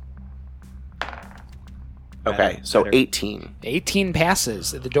use. Okay, so better. 18. 18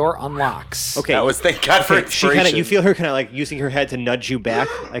 passes. The door unlocks. Okay. That was, thank God for She inspiration. you feel her kind of like using her head to nudge you back,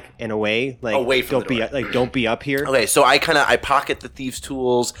 like in a way, like Away from don't the be door. don't be up here. Okay, so I pocket the thieves'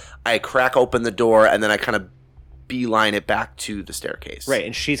 tools, I crack open the door, and then I kind of beeline it back to the staircase. Right,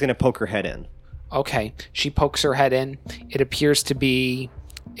 and she's gonna poke her head in. Okay. She pokes her head in. It appears to be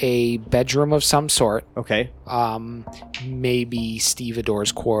a bedroom of some sort. Okay. Maybe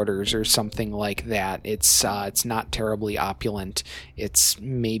Stevedore's quarters or something like that. It's not terribly opulent. It's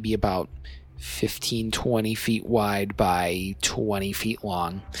maybe about 15-20 feet wide by 20 feet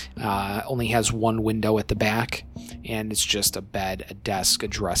long. Only has one window at the back, and it's just a bed, a desk, a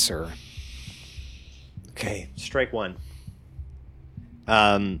dresser. Okay, strike one.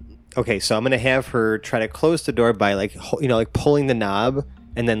 Okay, so I'm gonna have her try to close the door by like pulling the knob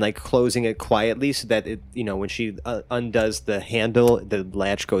and then like closing it quietly so that it when she undoes the handle, the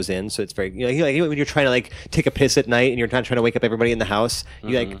latch goes in. So it's very like when you're trying to like take a piss at night and you're not trying to wake up everybody in the house,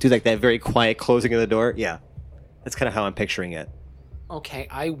 you like do like that very quiet closing of the door. Yeah, that's kind of how I'm picturing it. Okay,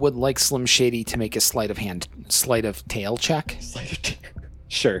 I would like Slim Shady to make a sleight of tail check.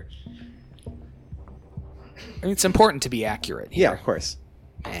 Sure. I mean, it's important to be accurate here. Yeah, of course.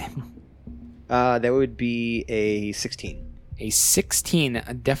 Eh. That would be a 16. A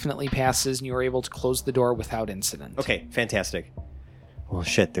 16 definitely passes, and you are able to close the door without incident. Okay, fantastic. Well,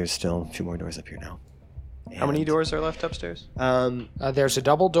 shit, there's still a few more doors up here now. How many And, doors are left upstairs? There's a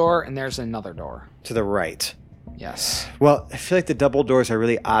double door, and there's another door. To the right. Yes. Well, I feel like the double doors are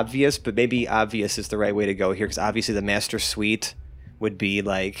really obvious, but maybe obvious is the right way to go here, because obviously the master suite would be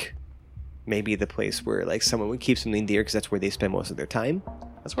like maybe the place where like someone would keep something dear, because that's where they spend most of their time.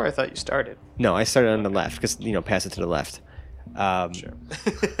 That's where I thought you started. No, I started on the left, because pass it to the left. Sure.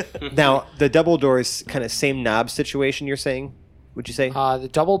 Now the double doors, kind of same knob situation. You're saying? would you say? The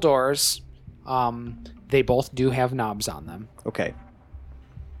double doors, they both do have knobs on them. Okay.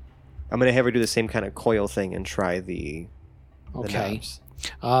 I'm going to have her do the same kind of coil thing and try the Okay.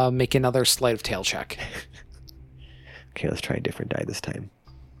 knobs. Make another sleight of tail check. Okay, let's try a different die this time.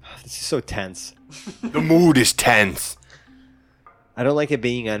 This is so tense. The mood is tense. I don't like it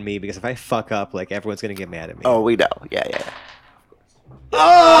being on me because if I fuck up, like, everyone's going to get mad at me. Oh, we know. Yeah.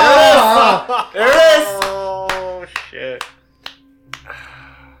 Oh! There it is! Oh shit!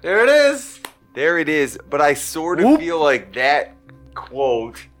 There it is. There it is. But I sort of feel like that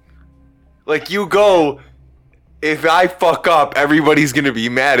quote, like you go, if I fuck up, everybody's going to be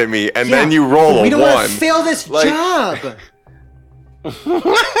mad at me. And then you roll a 1. We don't want to fail this Like- job.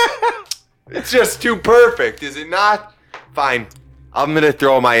 It's just too perfect, is it not? Fine. I'm going to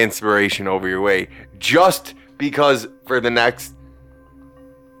throw my inspiration over your way. Just because for the next...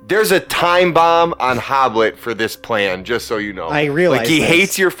 There's a time bomb on Hoblet for this plan, just so you know. I realize Like, he this.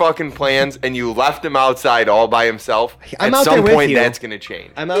 hates your fucking plans, and you left him outside all by himself. I'm At out there some with point, you. that's going to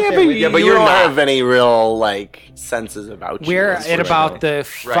change. I'm out there with you. but you you're don't not. have any real like senses about you. We're That's at what I about know. the...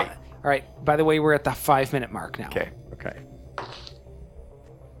 Right. All right. By the way, we're at the 5-minute mark now. Okay. Okay.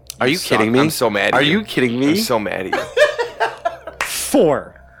 Are you suck. kidding me? I'm so mad at Are you. you kidding me? I'm so mad at you.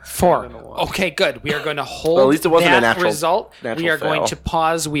 4. 4. Okay, good. We are going to hold Well, at least it wasn't that a natural- result. natural We are going fail. to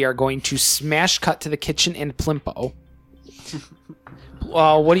pause. We are going to smash cut to the kitchen and Plimpo.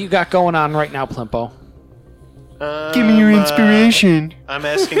 What do you got going on right now, Plimpo? Give me your inspiration. I'm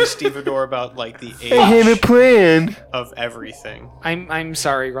asking Stevedore about like the age plan. of everything. I'm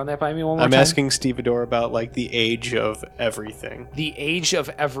sorry. Run that by me one more I'm time. asking Stevedore about like the age of everything. The age of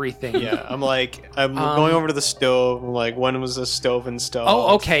everything. Yeah, I'm going over to the stove. I'm like, when was the stove installed?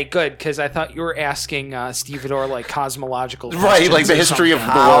 Oh, okay, good. Because I thought you were asking Stevedore like cosmological Right, like questions the or history of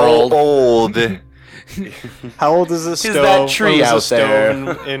something. the How world. old? How old is the stove? that tree When was out the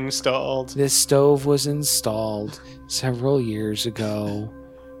stove there? installed? This stove was installed several years ago.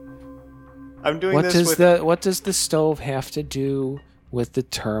 I'm doing What this does with. what does the stove have to do with the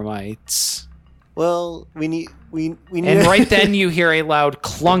termites? Well, we need. And right then you hear a loud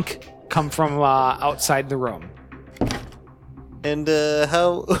clunk come from outside the room. And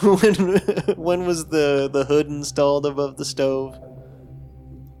how? When was the hood installed above the stove?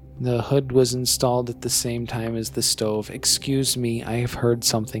 The hood was installed at the same time as the stove. Excuse me, I have heard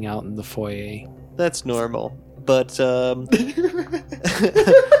something out in the foyer. That's normal. But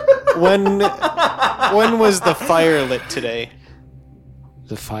when was the fire lit today?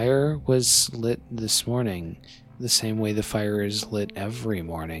 The fire was lit this morning, the same way the fire is lit every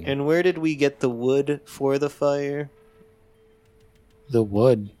morning. And where did we get the wood for the fire? The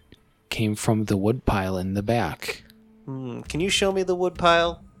wood came from the wood pile in the back. Can you show me the wood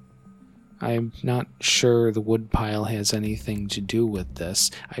pile? I'm not sure the wood pile has anything to do with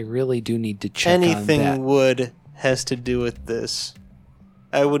this. I really do need to check on that. Anything wood has to do with this.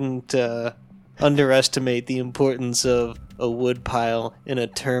 I wouldn't underestimate the importance of a wood pile in a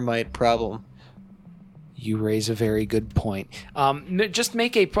termite problem. You raise a very good point. Just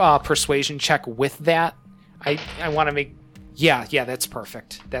make a persuasion check with that. I want to make... Yeah, that's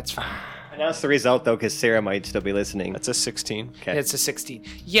perfect. That's fine. Announce the result, though, because Sarah might still be listening. That's a 16. Okay. It's a 16.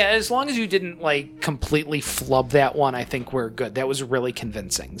 Yeah, as long as you didn't, like, completely flub that one, I think we're good. That was really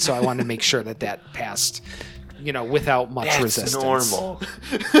convincing. So I wanted to make sure that passed, without much resistance. normal.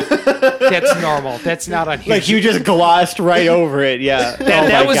 That's normal. That's not unusual. Like, you just glossed right over it, yeah. that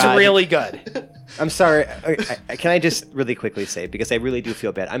my was God. really good. I'm sorry. Can I just really quickly say, because I really do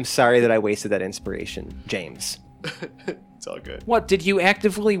feel bad, I'm sorry that I wasted that inspiration, James. It's all good. What, did you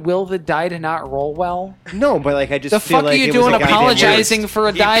actively will the die to not roll well? No, but like I just The feel fuck like are you it was doing a goddamn apologizing waste. for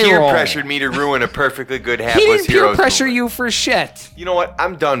a He die peer roll? pressured me to ruin a perfectly good He hapless didn't peer heroes pressure movement. you for shit. You know what?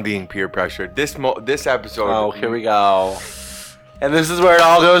 I'm done being peer pressured. This episode. Oh, here we go. And this is where it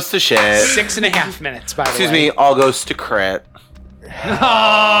all goes to shit. 6.5 minutes, by the Excuse way. me, all goes to crit.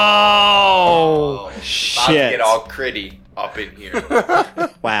 Oh! About to Shit. get all critty up in here.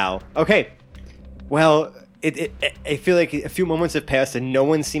 Wow. Okay. Well, I feel like a few moments have passed and no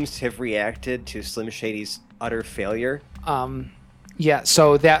one seems to have reacted to Slim Shady's utter failure. Yeah,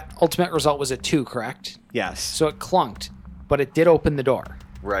 so that ultimate result was a 2, correct? Yes. So it clunked, but it did open the door.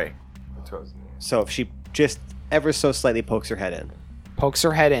 Right. That's what I was thinking. So if she just ever so slightly pokes her head in. Pokes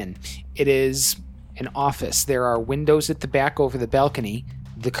her head in. It is an office. There are windows at the back over the balcony.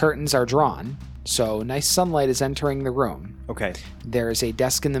 The curtains are drawn, so nice sunlight is entering the room. Okay. There is a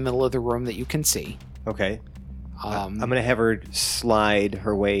desk in the middle of the room that you can see. Okay. I'm going to have her slide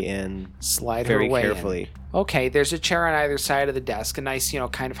her way in. Slide very her way carefully. in. Okay, there's a chair on either side of the desk, a nice,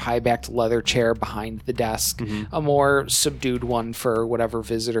 kind of high-backed leather chair behind the desk, a more subdued one for whatever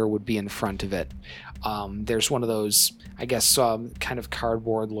visitor would be in front of it. There's one of those, I guess, kind of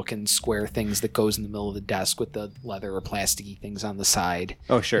cardboard-looking square things that goes in the middle of the desk with the leather or plasticky things on the side.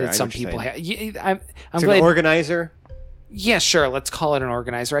 Oh, sure. That some people have. I'm glad. an organizer? Yeah, sure. Let's call it an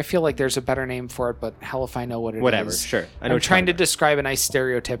organizer. I feel like there's a better name for it, but hell if I know what it is. Whatever, sure. I'm trying to describe a nice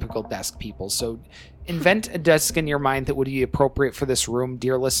stereotypical desk, people. So invent a desk in your mind that would be appropriate for this room,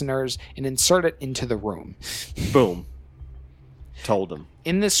 dear listeners, and insert it into the room. Boom. Told them.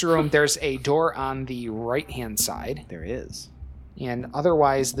 In this room, there's a door on the right-hand side. There is. And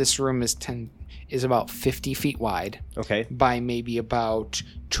otherwise, this room is about 50 feet wide. Okay. By maybe about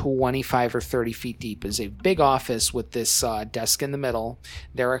 25 or 30 feet deep. Is a big office with this desk in the middle.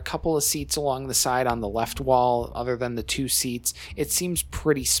 There are a couple of seats along the side on the left wall. Other than the 2 seats, it seems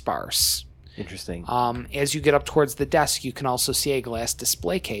pretty sparse. Interesting. As you get up towards the desk, you can also see a glass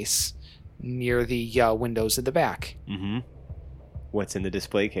display case near the windows at the back. Mm-hmm. What's in the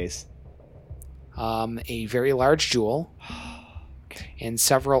display case? A very large jewel. And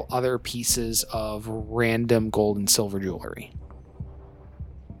several other pieces of random gold and silver jewelry.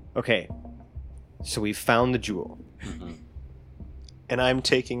 Okay. So we found the jewel. Mm-hmm. And I'm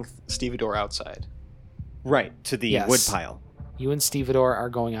taking Stevedore outside. Right, to the wood pile. You and Stevedore are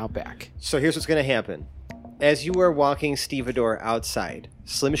going out back. So here's what's going to happen. As you are walking Stevedore outside,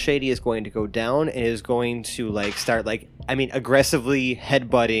 Slim Shady is going to go down and is going to start aggressively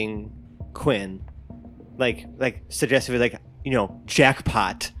headbutting Quinn. Like suggestively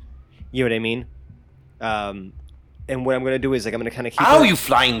jackpot. You know what I mean? And what I'm going to do is I'm going to kind of keep Ow, you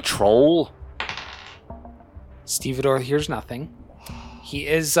flying troll! Stevedore hears nothing. He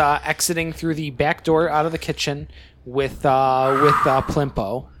is exiting through the back door out of the kitchen with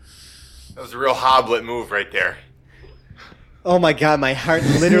Plimpo. That was a real Hoblet move right there. Oh my god, my heart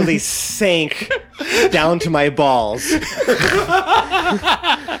literally sank down to my balls.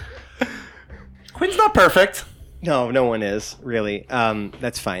 Quinn's not perfect. No one is, really.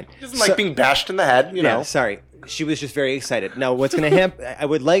 That's fine. He doesn't like being bashed in the head, you know. Yeah, sorry. She was just very excited. Now, what's going to happen, I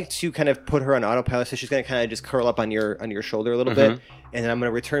would like to kind of put her on autopilot, so she's going to kind of just curl up on your shoulder a little bit, and then I'm going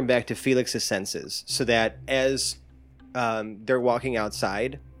to return back to Felix's senses, so that as they're walking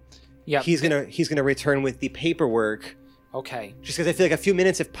outside, he's gonna return with the paperwork. Okay. Just because I feel like a few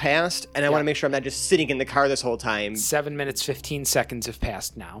minutes have passed, and I want to make sure I'm not just sitting in the car this whole time. 7 minutes, 15 seconds have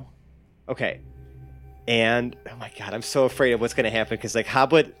passed now. Okay. And, oh my god, I'm so afraid of what's going to happen, because,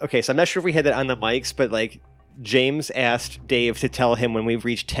 Hoblet... Okay, so I'm not sure if we had that on the mics, but, James asked Dave to tell him when we've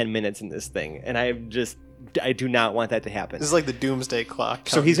reached 10 minutes in this thing, and I do not want that to happen. This is like the doomsday clock.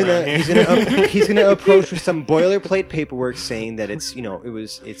 So he's gonna approach with some boilerplate paperwork saying that it's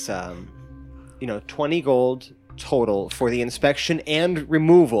 20 gold total for the inspection and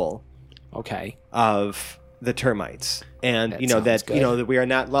removal of the termites, and that we are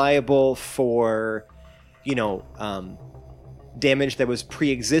not liable for damage that was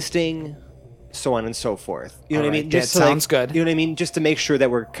pre-existing, so on and so forth. You know what I mean? Just sounds good. You know what I mean? Just to make sure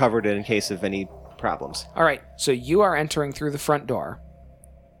that we're covered in case of any problems. All right. So you are entering through the front door.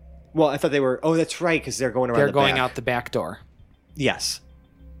 Well, I thought they were. Oh, that's right, because they're going around. They're going out the back door. Yes.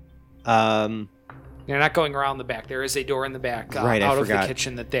 They're not going around the back. There is a door in the back right, out of the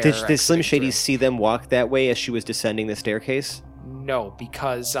kitchen that they're... Did Slim Shady see them walk that way as she was descending the staircase? No,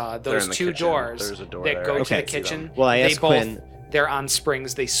 because those two doors that go to the kitchen, well, I asked Quinn... They're on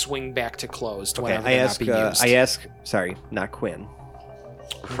springs. They swing back to closed whenever they're not being used. Sorry, not Quinn.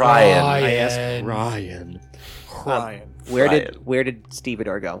 Ryan. I asked Ryan. Where did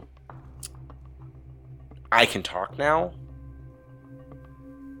Stevedore go? I can talk now?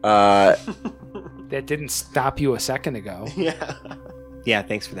 That didn't stop you a second ago. Yeah,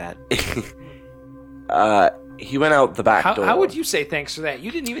 thanks for that. He went out the back door. How would you say thanks for that?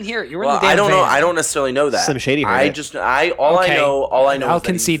 You didn't even hear it. You were in the damn I don't van. know. I don't necessarily know that. Slim Shady heard it. All I know I'll is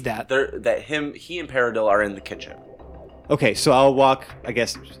concede that he and Paradil are in the kitchen. Okay, so I'll walk. I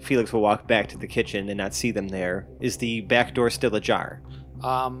guess Felix will walk back to the kitchen and not see them there. Is the back door still ajar?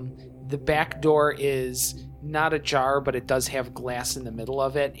 The back door is not ajar, but it does have glass in the middle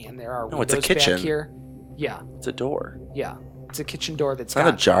of it, and there are windows it's a kitchen. back here. Yeah, it's a door. Yeah, it's a kitchen door that's not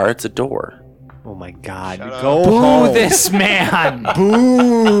a jar. It's a door. Oh my god! Go home. Boo this man!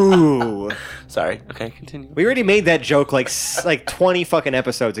 Boo! Sorry. Okay, continue. We already made that joke like 20 fucking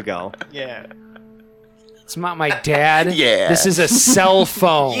episodes ago. Yeah. It's not my dad. Yeah. This is a cell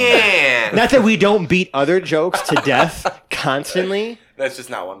phone. Yeah. Not that we don't beat other jokes to death constantly. That's just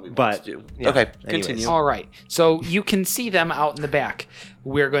not one we But, want to do. yeah, Okay, anyways. continue. All right. So you can see them out in the back.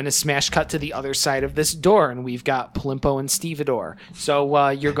 We're going to smash cut to the other side of this door, and we've got Plimpo and Stevedore. So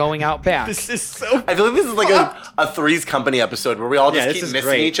you're going out back. This is so. I feel like this is like a Three's Company episode where we all just Yeah, keep this is missing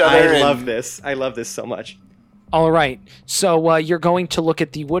great. each other. I and- love this. I love this so much. All right. So you're going to look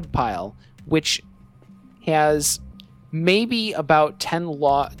at the wood pile, which has maybe about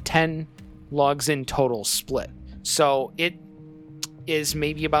 10 logs in total split. So it is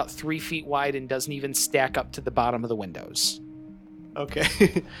maybe about 3 feet wide and doesn't even stack up to the bottom of the windows.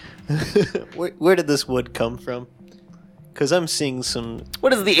 Okay. where did this wood come from? Because I'm seeing some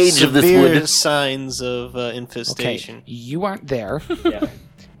What is the age of this severe wood? signs of Okay. infestation. You aren't there. Yeah.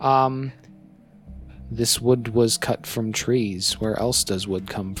 This wood was cut from trees. Where else does wood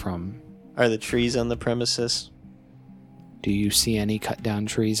come from? Are the trees on the premises? Do you see any cut down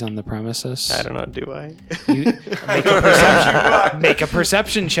trees on the premises? I don't know. Do I? You, make a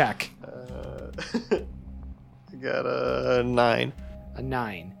perception check. I got a 9. A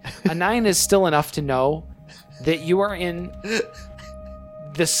 9. A 9 is still enough to know that you are in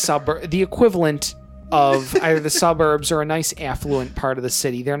the equivalent of either the suburbs or a nice affluent part of the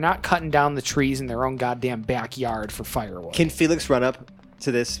city. They're not cutting down the trees in their own goddamn backyard for firewood. Can Felix run up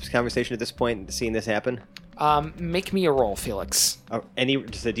to this conversation at this point, seeing this happen? Make me a roll, Felix.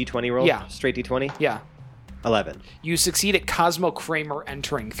 Just a D20 roll? Yeah. Straight D20? Yeah. 11. You succeed at Cosmo Kramer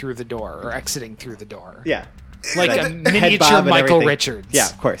entering through the door or exiting through the door. Yeah. Like a Head miniature bob and Michael everything. Richards. Yeah,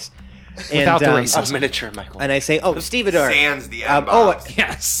 of course. Without the A racism. miniature Michael. And I say, oh, Stevedore. Sans the oh, M-bombs.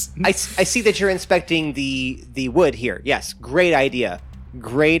 Yes. I see that you're inspecting the wood here. Yes, great idea.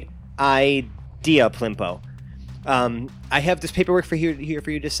 Great idea, Plimpo. I have this paperwork for here for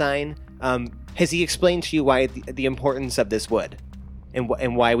you to sign. Has he explained to you why the importance of this wood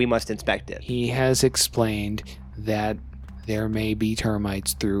and why we must inspect it? He has explained that there may be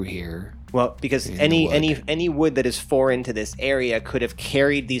termites through here. Well, because In any wood that is foreign to this area could have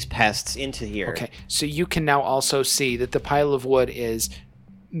carried these pests into here. Okay, so you can now also see that the pile of wood is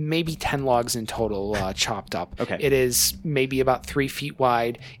maybe 10 logs in total chopped up. Okay. It is maybe about 3 feet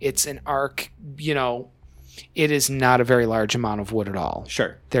wide. It's an arc, it is not a very large amount of wood at all.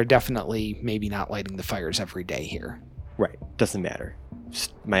 Sure. They're definitely maybe not lighting the fires every day here. Right. Doesn't matter.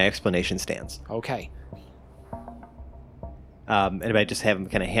 Just my explanation stands. Okay. And I just have him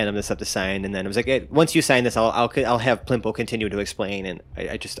kind of hand him this up to sign, and then I was like, hey, once you sign this, I'll have Plimpo continue to explain. And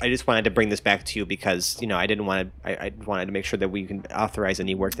I just wanted to bring this back to you because I didn't want to. I wanted to make sure that we can authorize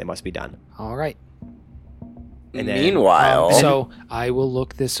any work that must be done. All right. And then, Meanwhile, So I will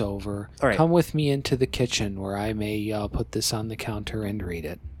look this over. All right. Come with me into the kitchen where I may put this on the counter and read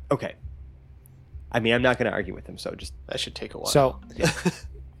it. Okay. I mean, I'm not going to argue with him, so just That should take a while. So,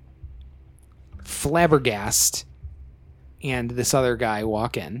 Flabbergast and this other guy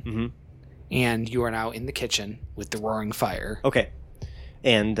walk in, Mhm. and you are now in the kitchen with the roaring fire. okay.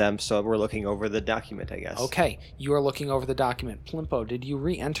 And so we're looking over the document, I guess. Okay, you are looking over the document. Plimpo, did you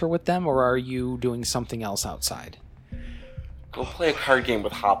re-enter with them, or are you doing something else outside? go play a card game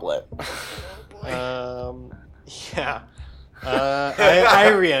with Hoblet. Yeah. I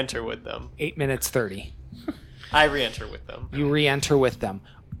re-enter with them. 8 minutes 30. I re-enter with them. You re-enter with them.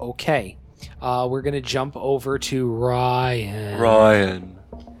 Okay, we're gonna jump over to Ryan.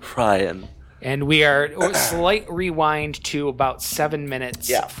 Ryan. And we are slight rewind to about 7 minutes,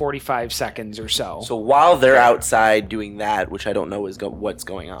 Yeah. 45 seconds or so. So while they're outside doing that, which I don't know is what's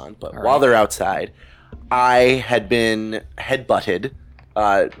going on, but while they're outside, I had been headbutted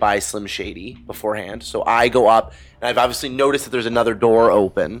by Slim Shady beforehand. So I go up, and I've obviously noticed that there's another door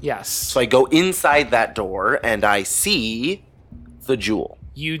open. Yes. So I go inside that door, and I see the jewel.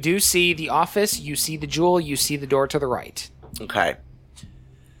 You do see the office, you see the jewel, you see the door to the right. Okay.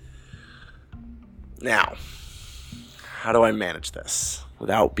 Now, how do I manage this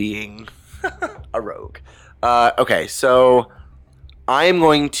without being a rogue? Okay, so I am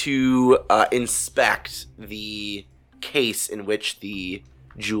going to inspect the case in which the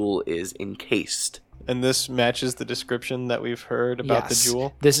jewel is encased. And this matches the description that we've heard about Yes. the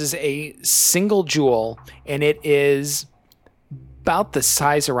jewel. This is a single jewel, and it is about the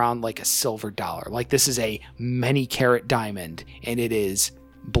size around like a silver dollar. Like this is a many carat diamond, and it is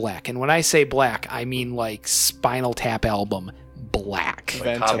black. And when I say black, I mean like Spinal Tap album black.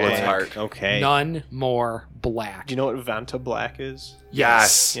 Vanta Hoblet's Black. heart. Okay. None more black. Do you know what Vanta Black is?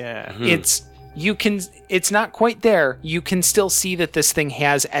 Yes. Yeah. It's not quite there. You can still see that this thing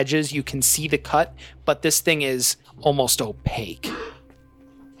has edges. You can see the cut, but this thing is almost opaque.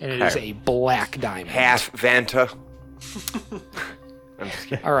 And it is Okay. a black diamond. Half Vanta. I'm just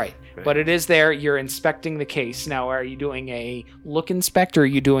kidding. All right. But it is there. You're inspecting the case. Now, are you doing a look inspect or are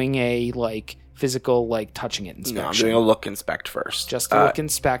you doing a physical touching it inspection? No, I'm doing a look inspect first. Just a look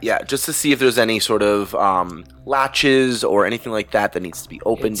inspect. Yeah, just to see if there's any sort of latches or anything like that needs to be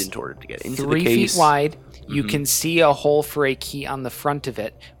opened It's in order to get into the 3 case. feet wide. You can see a hole for a key on the front of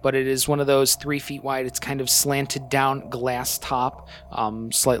it, but it is one of those 3 feet wide. It's kind of slanted down, glass top,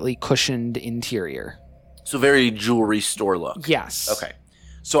 slightly cushioned interior. So very jewelry store look. Yes. Okay.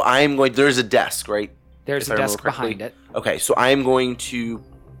 So there's a desk, right? There's If a I remember desk correctly. behind it. Okay, so I am going to...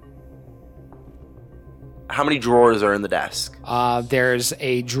 How many drawers are in the desk? There's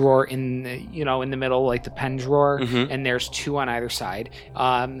a drawer in the middle, like the pen drawer, Mhm. and there's 2 on either side.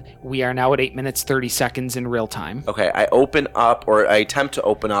 We are now at 8 minutes 30 seconds in real time. Okay, I attempt to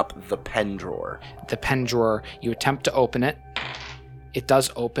open up the pen drawer. The pen drawer, you attempt to open it. It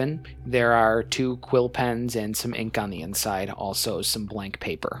does open. There are 2 quill pens and some ink on the inside, also some blank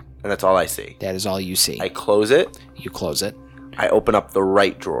paper. And that's all I see. That is all you see. I close it. You close it. I open up the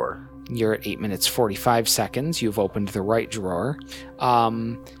right drawer. You're at 8 minutes 45 seconds. You've opened the right drawer.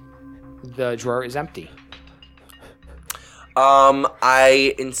 The drawer is empty.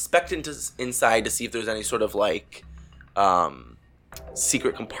 I inspect inside to see if there's any sort of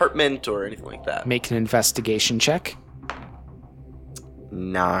secret compartment or anything like that. Make an investigation check.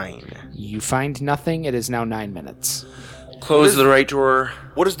 9. You find nothing. It is now 9 minutes. Close the right drawer.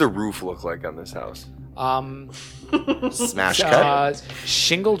 What does the roof look like on this house? Smash cut.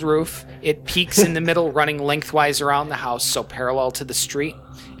 Shingled roof. It peaks in the middle, running lengthwise around the house, so parallel to the street.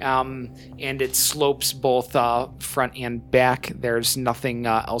 And it slopes both front and back. There's nothing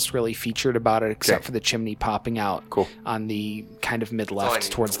else really featured about it except for the chimney popping out on the kind of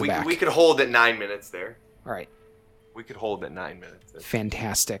mid-left towards the back. We could hold at 9 minutes there. All right. We could hold at 9 minutes.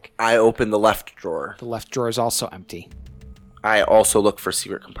 Fantastic. I open the left drawer. The left drawer is also empty. I also look for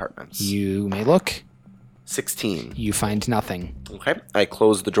secret compartments. You may look. 16. You find nothing. Okay. I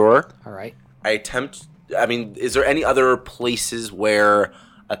close the drawer. All right. Is there any other places where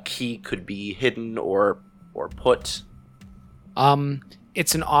a key could be hidden or put?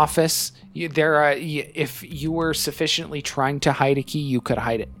 It's an office. If you were sufficiently trying to hide a key, you could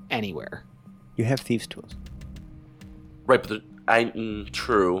hide it anywhere. You have thieves' tools. Right, but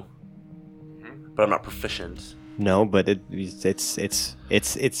true. But I'm not proficient. No, but it's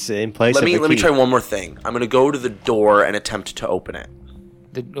in place. Let of me a key. try one more thing. I'm gonna go to the door and attempt to open it.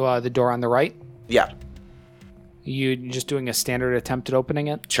 The door on the right? Yeah. You just doing a standard attempt at opening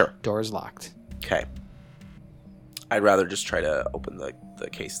it? Sure. Door is locked. Okay. I'd rather just try to open the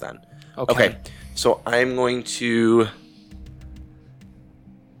case then. Okay. So I'm going to...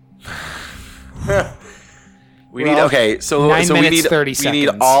 We need 9 minutes, 30 seconds. We need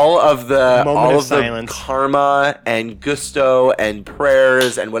all of the Moment of silence. karma and gusto and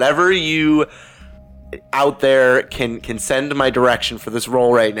prayers and whatever you out there can send my direction for this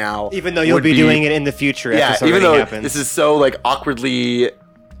role right now. Even though you'll be doing it in the future. Yeah, after even something though happens. this is so awkwardly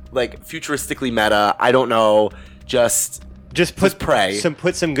futuristically meta. I don't know. Just pray.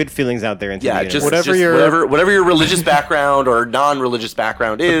 Put some good feelings out there into the universe. whatever your religious background or non-religious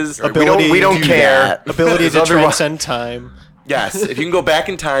background is. Ability we don't to care. that. Ability to transcend time. Yes, if you can go back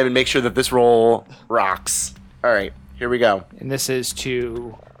in time and make sure that this role rocks. All right, here we go. And this is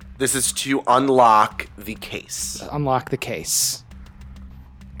to unlock the case. unlock the case.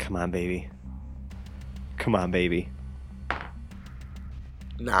 Come on, baby. Come on, baby.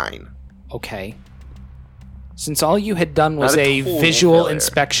 9. Okay. Since all you had done was Not a a total visual failure.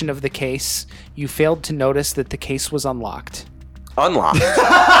 inspection of the case, you failed to notice that the case was unlocked. Unlocked.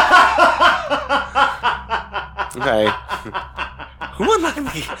 Okay.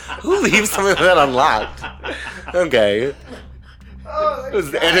 Who leaves something like that unlocked? Okay. It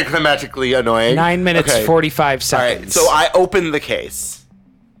was anticlimactically annoying. 9 minutes, Okay. 45 All seconds. right, so I open the case.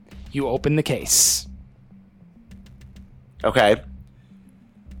 You open the case. Okay.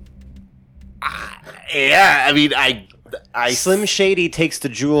 Yeah, I mean, I Slim Shady takes the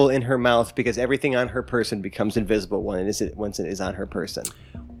jewel in her mouth because everything on her person becomes invisible once it is on her person.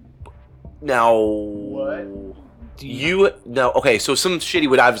 Now, what? Okay, so some shitty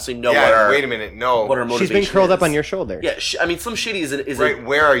would obviously know wait a minute. No. what her She's motivation been curled up is. on your shoulder. Yeah, I mean, Slim Shady is Right,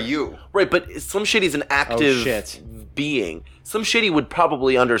 where are you? right, but Slim Shady is an active shit. being. Slim Shady would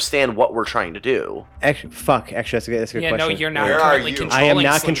probably understand what we're trying to do. Actually, that's a good Yeah, question. no, you're not Where are currently you? controlling I am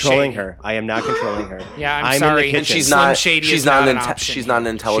not Slim controlling Shady. her. I am not controlling her. Yeah, I'm in the sorry. kitchen. And She's Slim not. Shady She's is not not an an option She's not an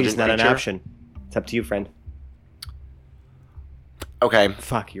intelligent. She's not an creature. option. It's up to you, friend. Okay.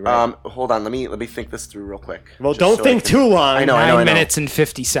 Fuck, you're right. Hold on. Let me think this through real quick. Well, Just don't so I think can- too long. I know. 9 minutes and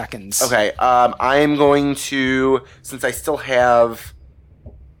 50 seconds. Okay. I am going to, since I still have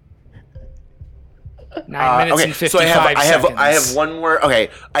 9 minutes and 55 seconds. I have one more. Okay,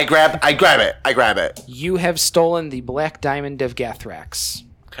 I grab it. You have stolen the Black Diamond of Gathrax.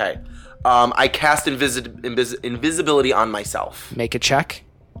 Okay. I cast invisibility on myself. Make a check.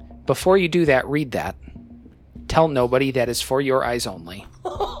 Before you do that, read that. Tell nobody that is for your eyes only.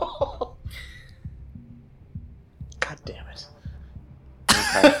 God damn it.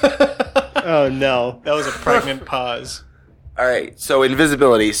 Okay. Oh no. That was a pregnant pause. All right. So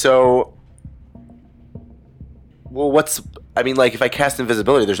invisibility. So, well, if I cast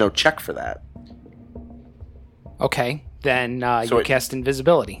invisibility, there's no check for that. Okay, then you cast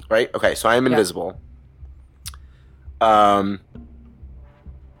invisibility. Right? Okay, so I am invisible.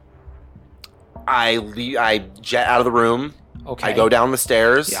 I jet out of the room. Okay. I go down the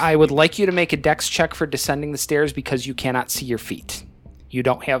stairs. I would like you to make a dex check for descending the stairs because you cannot see your feet. You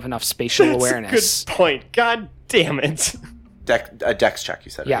don't have enough spatial awareness. Good point. God damn it. A dex check,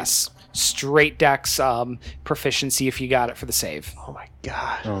 you said. Yes. Straight dex proficiency if you got it for the save. Oh my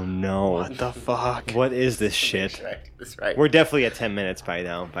god. Oh no. What the fuck? What is this shit? That's right. We're definitely at 10 minutes by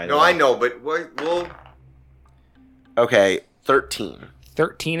now. No, I know, but we'll... Okay, 13.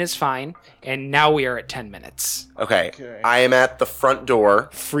 13 is fine, and now we are at 10 minutes. Okay. I am at the front door.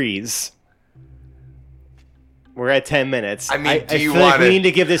 Freeze. We're at 10 minutes. I mean, I do you feel like want we need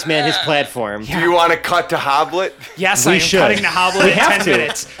to give this man his platform. Do you want to cut to Hoblet? Yes, We I am should. cutting the Hoblet We at have 10 to.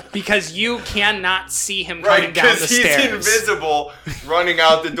 minutes because you cannot see him coming Right, down the because he's stairs. invisible running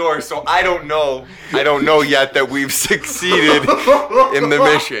out the door, so I don't know yet that we've succeeded in the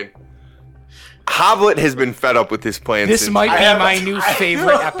mission. Hoblet has been fed up with this plan This since... might be my new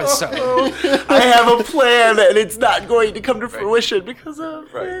favorite episode. I have a plan, and it's not going to come to fruition because of...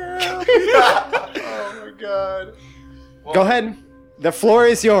 Oh my god. Go ahead. The floor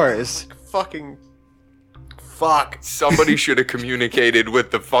is yours. Fucking. Fuck, somebody should have communicated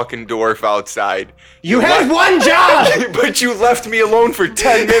with the fucking dwarf outside. You had one job! But you left me alone for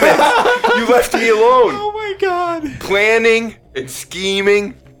 10 minutes. You left me alone. Oh my god. Planning and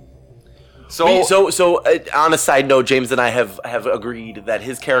scheming. So On a side note, James and I have agreed that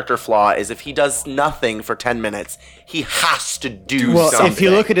his character flaw is if he does nothing for 10 minutes, he has to do Well, something. if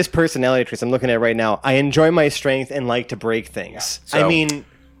you look at his personality traits, I'm looking at it right now. I enjoy my strength and like to break things. So- I mean,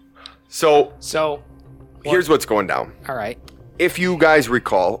 So Here's what's going down. all right. If you guys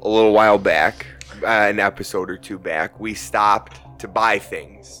recall, a little while back, an episode or two back, we stopped to buy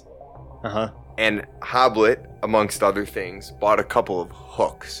things. And Hoblet, amongst other things, bought a couple of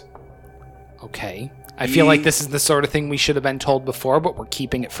hooks. Okay. I feel like this is the sort of thing we should have been told before, but we're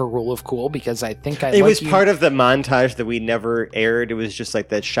keeping it for Rule of Cool because I think it was part of the montage that we never aired. It was just like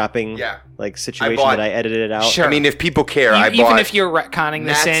that shopping situation bought- that I edited it out. Sure. I mean, if people care, I bought... Even if you're retconning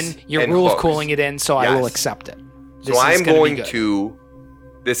this nets in, you're and Rule of hooks. Cooling it in, so I will Yes. accept it. So This is I'm gonna be going good. to...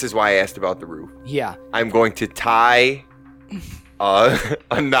 This is why I asked about the roof. Yeah. I'm going to tie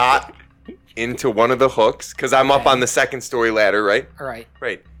a knot into one of the hooks, because I'm up on the second story ladder, right? All right.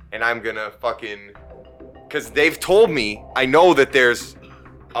 Right. And I'm going to fucking... Because they've told me, I know that there's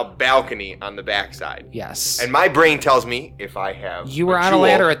a balcony on the backside. Yes. And my brain tells me if I have You were on a jewel-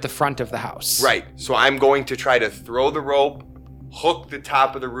 ladder at the front of the house. Right. So I'm going to try to throw the rope, hook the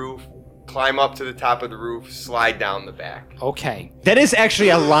top of the roof, climb up to the top of the roof, slide down the back. Okay. That is actually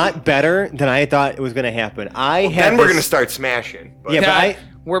a lot better than I thought it was going to happen. Then we're going to start smashing. But Yeah, but That-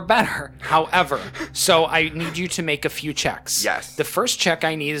 we're better. However, so I need you to make a few checks. Yes. The first check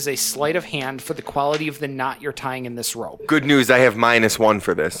I need is a sleight of hand for the quality of the knot you're tying in this rope. Good news, I have -1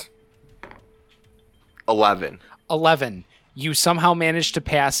 for this. 11. 11. You somehow managed to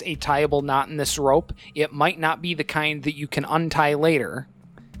pass a tieable knot in this rope. It might not be the kind that you can untie later,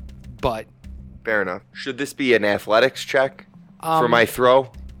 but Fair enough. Should this be an athletics check for my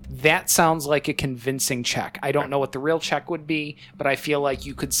throw? that sounds like a convincing check. I don't know what the real check would be, but I feel like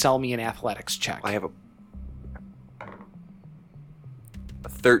you could sell me an athletics check. I have a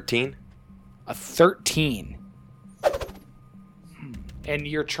 13. A 13. And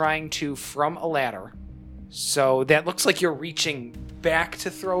you're trying to from a ladder. So that looks like you're reaching back to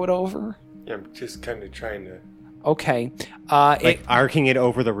throw it over. Yeah, I'm just kind of trying to... Okay. like arcing it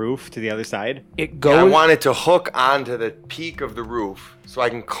over the roof to the other side. It I goes. want it to hook onto the peak of the roof so I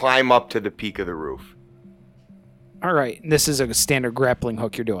can climb up to the peak of the roof. All right. This is a standard grappling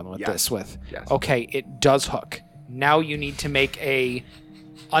hook you're doing with Yes. this with. Yes. Okay, it does hook. Now you need to make a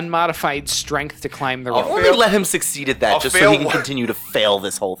unmodified strength to climb the rope. Only let him succeed at that, I'll just so fail he can one. continue to fail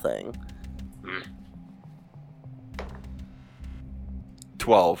this whole thing.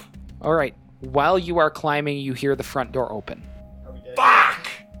 12. All right. While you are climbing, you hear the front door open. Fuck!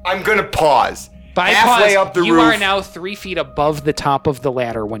 I'm gonna pause. halfway up the you roof. are now 3 feet above the top of the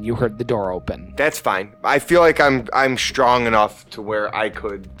ladder when you heard the door open. That's fine. I feel like I'm strong enough to where I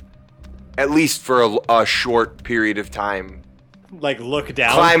could, at least for a short period of time, Like, look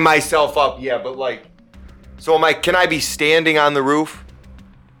down. climb myself up. Yeah, but like, so can I be standing on the roof?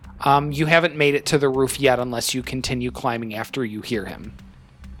 You haven't made it to the roof yet unless you continue climbing after you hear him.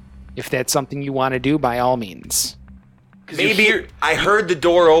 If that's something you want to do, by all means. Maybe I heard the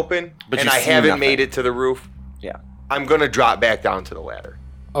door open, But and you I see haven't nothing. made it to the roof. Yeah. I'm gonna drop back down to the ladder.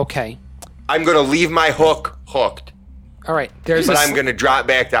 Okay. I'm gonna leave my hook hooked, All right. There's but a I'm gonna drop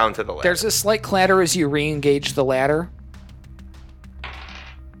back down to the ladder. There's a slight clatter as you re-engage the ladder.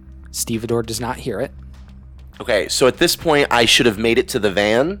 Stevedore does not hear it. Okay, so at this point, I should have made it to the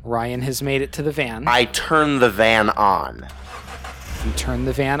van. Ryan has made it to the van. I turn the van on. You turn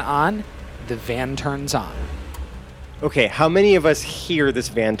the van on. The van turns on. Okay, how many of us hear this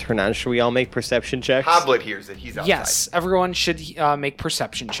van turn on? Should we all make perception checks? Hoblet hears it. He's outside. Yes, everyone should make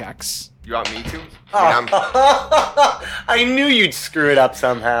perception checks. You want me to? I mean, I knew you'd screw it up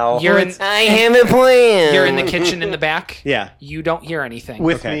somehow. You're in, I have a plan. you're in the kitchen in the back. Yeah. You don't hear anything.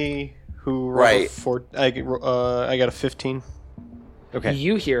 With Okay. me, who rolled Right. I got a 15. Okay.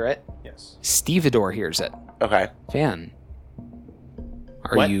 You hear it. Yes. Stevedore hears it. Okay. Van,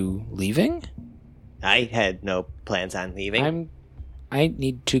 are What? you leaving? I had no plans on leaving. I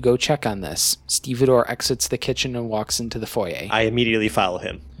need to go check on this. Stevedore exits the kitchen and walks into the foyer. I immediately follow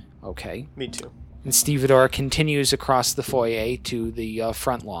him. Okay. Me too. And Stevedore continues across the foyer to the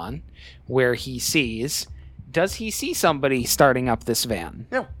front lawn, where he sees... Does he see somebody starting up this van?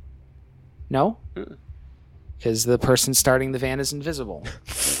 No. No? Because the person starting the van is invisible.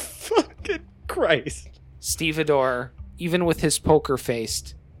 Fucking Christ. Stevedore, even with his poker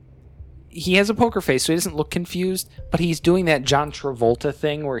face... He has a poker face, so he doesn't look confused, but he's doing that John Travolta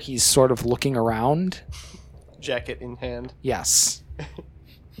thing where he's sort of looking around. Jacket in hand. Yes.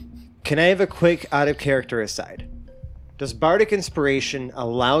 Can I have a quick out of character aside? Does Bardic Inspiration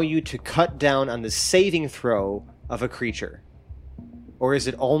allow you to cut down on the saving throw of a creature? Or is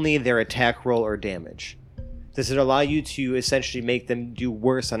it only their attack roll or damage? Does it allow you to essentially make them do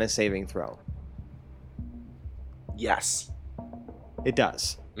worse on a saving throw? Yes. It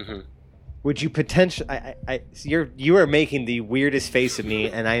does. Mm-hmm. Would you potentially? You are making the weirdest face at me,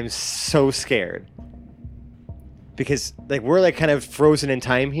 and I am so scared because like we're like kind of frozen in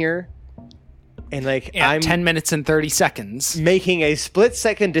time here, and like At I'm 10 minutes and 30 seconds. making a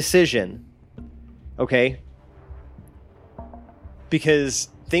split-second decision. Okay, because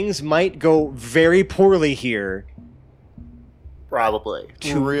things might go very poorly here Probably.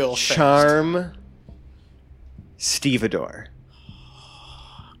 to Real fast. charm Stevedore.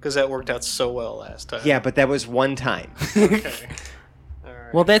 Because that worked out so well last time. Yeah, but that was one time, Okay. All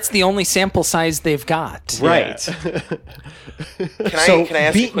right. Well, that's the only sample size they've got. right? Can So, I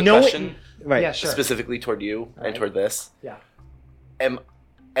ask you a quick question? Right. Yeah, sure. Specifically toward you and toward this. Yeah.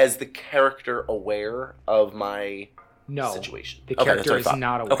 As the character aware of my No. situation? The Okay, that's character what I is thought.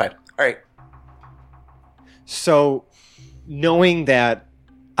 not aware. Okay. All right. So, knowing that,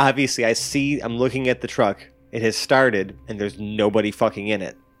 obviously, I'm looking at the truck. It has started, and there's nobody fucking in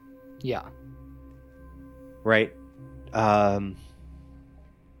it, Yeah. right?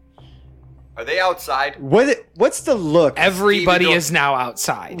 are they outside? What's the look? Everybody Stevedore- is now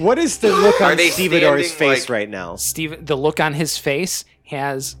outside. What is the look Are on they Stevedore's standing, face like- right now? The look on his face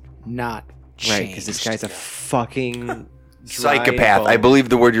has not changed. Right, because this guy's a fucking Psychopath. I believe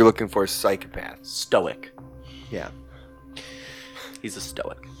the word you're looking for is psychopath. Stoic. Yeah. He's a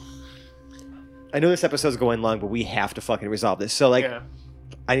stoic. I know this episode's going long, but we have to fucking resolve this. So, like, Yeah.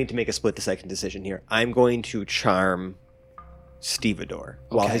 I need to make a split-second decision here. I'm going to charm Stevedore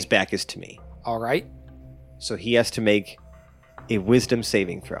while Okay. his back is to me. All right. So he has to make a wisdom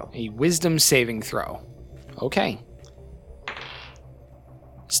saving throw. A wisdom saving throw. Okay.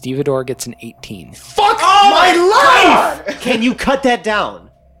 Stevedore gets an 18. Fuck my life! Can you cut that down?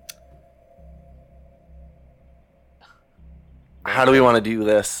 How do we want to do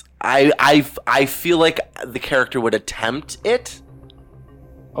this? I feel like the character would attempt it.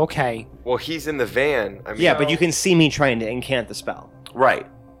 Okay. Well, he's in the van. I mean, Yeah, but you can see me trying to incant the spell. Right.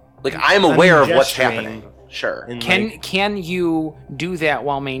 Like I'm aware of what's gesturing happening. Sure. And Can you do that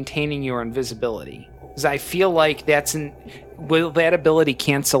while maintaining your invisibility? Because I feel like will that ability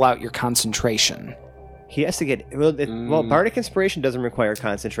cancel out your concentration? he has to get well. Bardic Inspiration doesn't require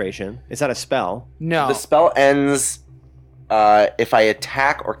concentration. It's not a spell. No. The spell ends if I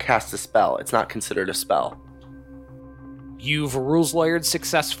attack or cast a spell. It's not considered a spell. You've rules lawyered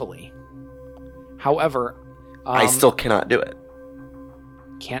successfully. However, I still cannot do it.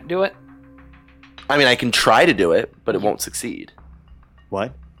 can't do it. I mean, I can try to do it, but it won't succeed.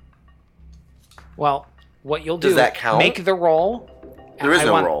 What? Well, what you'll do... Does that count? Make the roll. There is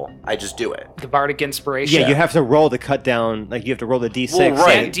no roll. I just do it. The Bardic Inspiration. Yeah, you have to roll to cut down. Like you have to roll the d6. Well,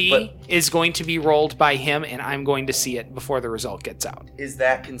 right. That D is going to be rolled by him, and I'm going to see it before the result gets out. Is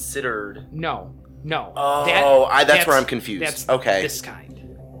that considered? No. Oh, that's where I'm confused. That's okay. this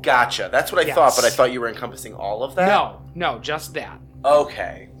kind. Gotcha. That's what I thought, but I thought you were encompassing all of that. No, just that.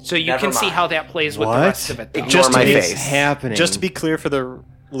 Okay. So you Never can see mind. how that plays with the What? rest of it. Though. Ignore Just my to be- It's face. happening. Just to be clear for the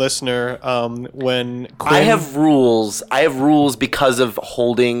listener, when Quinn, I have rules. Because of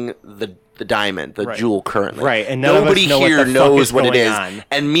holding the diamond, the Right. jewel currently. Right, and none of us nobody know what here the fuck knows is what it going is, on.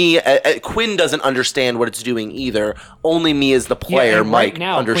 and me, Quinn doesn't understand what it's doing either. Only me as the Yeah, player, and Mike, right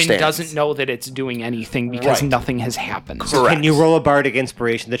now, understands. Quinn doesn't know that it's doing anything because Right. nothing has happened. So Correct. can you roll a bardic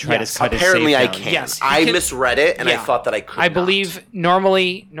inspiration to try Yes. to cut Apparently, his I save down? can. Yes, you I can- misread it, and I Yeah. thought that I could. I not. believe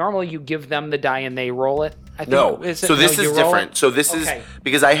normally you give them the die and they roll it. I think, No. is it? So this No, you is roll different. it? So this Okay. is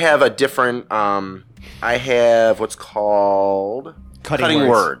because I have a different. I have what's called Cutting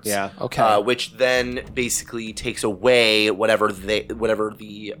words. Yeah. Okay. which then basically takes away whatever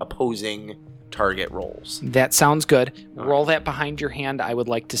the opposing target rolls. That sounds good. Roll that behind your hand. I would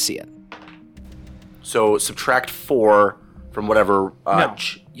like to see it. So subtract 4 from whatever. No,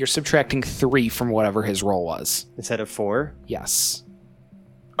 you're subtracting 3 from whatever his roll was. Instead of 4. Yes.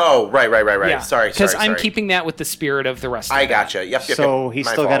 Oh, right. Yeah. Sorry. Because I'm sorry. keeping that with the spirit of the rest of I it. gotcha. Yep. So he's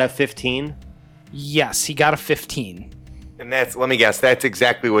My still fault. got a 15. Yes, he got a 15. And that's, let me guess, that's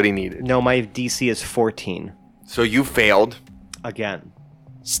exactly what he needed. No, my DC is 14 So you failed. again.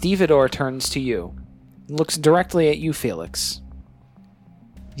 Stevedore turns to you and looks directly at you, Felix.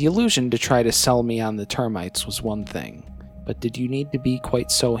 The illusion to try to sell me on the termites was one thing, but did you need to be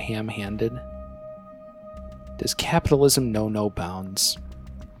quite so ham-handed? Does capitalism know no bounds?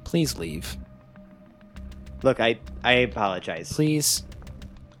 Please leave. Look, I apologize. Please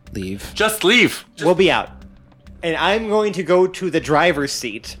leave. Just leave. We'll be out. And I'm going to go to the driver's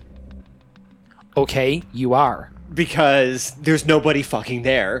seat Okay, you are. because there's nobody fucking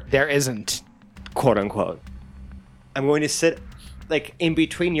there, There isn't. quote unquote. I'm going to sit like in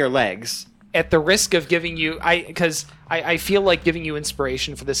between your legs. At the risk of giving you, because I feel like giving you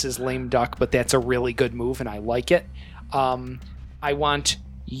inspiration for this is lame duck, but that's a really good move and I like it. I want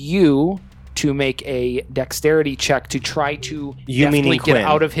you to make a dexterity check to try to You definitely meaning get Quinn.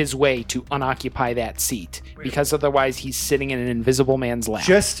 out of his way to unoccupy that seat, because otherwise he's sitting in an invisible man's lap.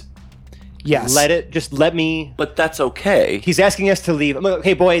 Just yes. let me. But that's okay. He's asking us to leave. I'm like,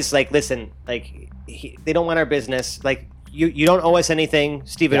 okay, boys, like, listen, like, they don't want our business. Like, you don't owe us anything,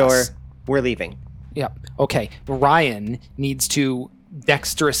 Stevedore. Yes. We're leaving. Yep. Okay. Ryan needs to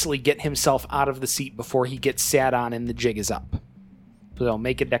dexterously get himself out of the seat before he gets sat on and the jig is up. So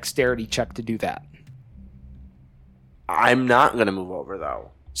make a dexterity check to do that. I'm not going to move over,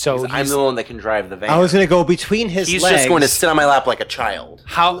 though. So 'Cause I'm the one that can drive the van. I was gonna go between his He's legs. just going to sit on my lap like a child.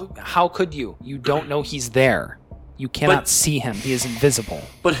 how could you? You don't know he's there. You cannot But- see him. He is invisible.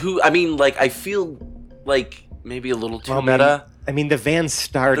 But I feel like maybe a little too Well, meta. I mean, the van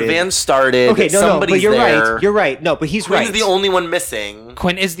started. The van started. Okay, no, somebody's but you're there. right. You're right. No, but he's Quinn's right. the only one missing.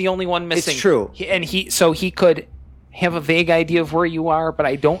 Quinn is the only one missing. true. So he could have a vague idea of where you are, but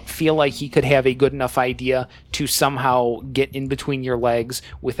I don't feel like he could have a good enough idea to somehow get in between your legs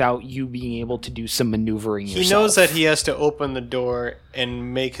without you being able to do some maneuvering yourself. he knows that he has to open the door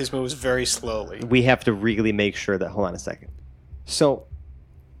and make his moves very slowly. We have to really make sure that. Hold on a second. So,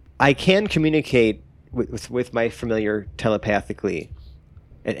 I can communicate with my familiar telepathically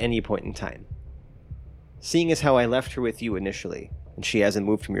at any point in time. Seeing as how I left her with you initially, and she hasn't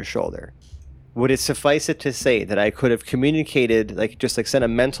moved from your shoulder, would it suffice it to say that I could have communicated, just sent a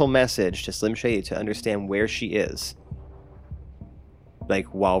mental message to Slim Shady to understand where she is,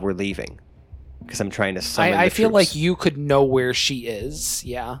 while we're leaving? Because I'm trying to summon I the feel like troops. you could know where she is.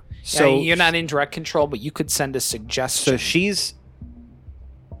 Yeah. So- You're not in direct control, but you could send a suggestion. So she's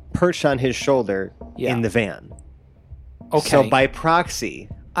perched on his shoulder Yeah. in the van. okay. So by proxy,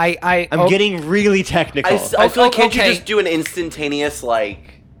 I'm oh, getting really technical. I feel like can't okay. you just do an instantaneous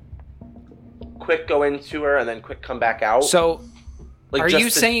quick go into her and then quick come back out? So, Like, are just you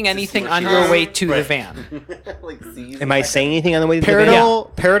to- saying to see anything where on she your is? way to the Right. van? Seize Am I the saying anything on the way to the van?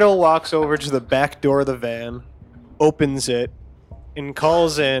 Peridot walks over to the back door of the van, opens it, and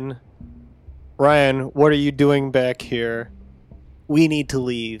calls in, Ryan, what are you doing back here? We need to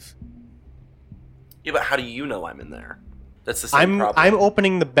leave. Yeah, but how do you know I'm in there? That's the same problem. I'm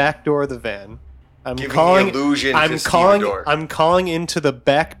opening the back door of the van. I'm Giving calling the illusion I'm to calling Stevedore. I'm calling into the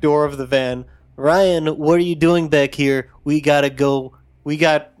back door of the van. Ryan, what are you doing back here? We gotta go. We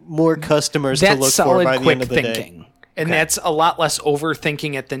got more customers to That's look for solid, by the quick end of the day. thinking. And that's a lot less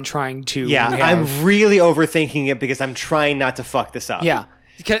overthinking it than trying to. Yeah, I'm really overthinking it because I'm trying not to fuck this up. Yeah.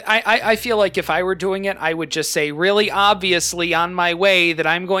 Because I feel like if I were doing it, I would just say really obviously on my way that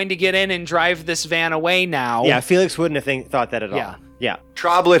I'm going to get in and drive this van away now. Yeah, Felix wouldn't have thought that at all. Yeah. Yeah.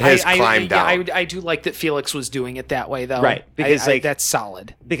 Troblet has climbed down. I do like that Felix was doing it that way, though. Right, because, like- that's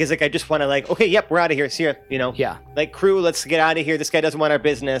solid. Because like I just want to like, okay, yep, we're out of here. See ya. Yeah. Like crew, let's get out of here. This guy doesn't want our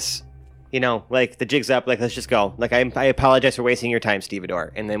business. Like the jig's up. Like let's just go. Like I apologize for wasting your time,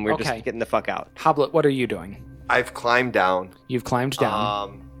 Stevedore. And then we're Okay. just getting the fuck out. Hoblet, what are you doing? I've climbed down. You've climbed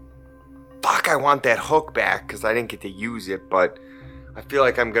down. Fuck, I want that hook back because I didn't get to use it, but I feel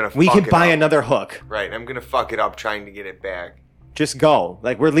like I'm gonna. We fuck can it buy up. another hook. Right, I'm gonna fuck it up trying to get it back. Just go.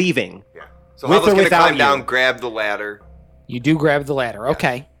 Like we're leaving. Yeah. So With I was or gonna without climb you? down, grab the ladder, You do grab the ladder.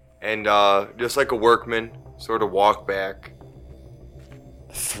 Okay. and just like a workman, sort of walk back.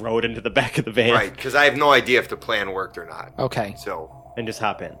 Throw it into the back of the van. Right, because I have no idea if the plan worked or not. Okay. So And just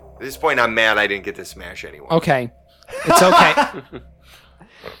hop in. at this point, I'm mad I didn't get to smash anyone. Okay. It's okay.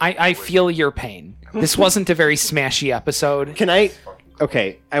 I feel your pain. This wasn't a very smashy episode. Can I?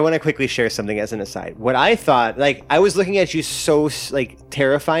 Okay, I want to quickly share something as an aside. What I thought, like, I was looking at you so, like,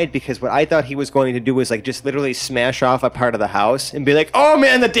 terrified because what I thought he was going to do was, like, just literally smash off a part of the house and be like, oh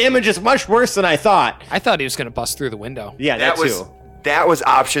man, the damage is much worse than I thought. I thought he was going to bust through the window. Yeah, that too. That was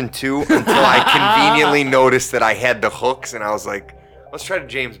option 2 until I conveniently noticed that I had the hooks, and I was like, let's try to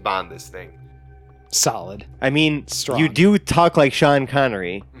James Bond this thing. Solid. I mean, Strong. you do talk like Sean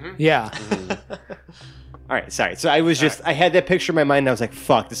Connery. Yeah. All right, sorry. So I was just, I had that picture in my mind, and I was like,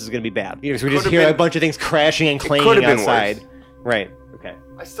 fuck, this is going to be bad. Because we just could've hear a been- bunch of things crashing and clanging could've been outside. worse. Right, okay.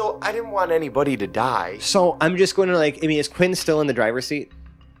 I didn't want anybody to die So I'm just going to, like, I mean, is Quinn still in the driver's seat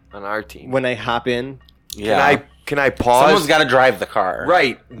on our team. when I hop in? Yeah. Can I pause? Someone's got to drive the car.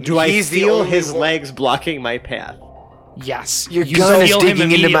 Right. Do I He's the feel only his one- legs blocking my path? Yes. Your You gun is feel him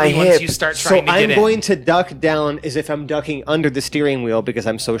digging into my immediately once hip. you start So trying to I'm get going in. to duck down as if I'm ducking under the steering wheel because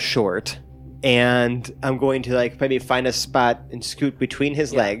I'm so short. And I'm going to like maybe find a spot and scoot between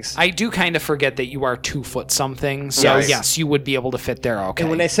his legs. I do kind of forget that you are 2 foot something. So Yes. yes, you would be able to fit there. Okay.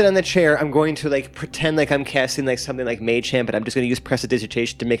 And when I sit on the chair, I'm going to like pretend like I'm casting like something like Mage Hand, but I'm just going to use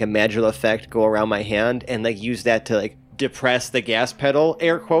Prestidigitation to make a magical effect go around my hand and like use that to like depress the gas pedal,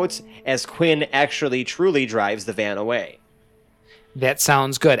 air quotes, as Quinn actually truly drives the van away. That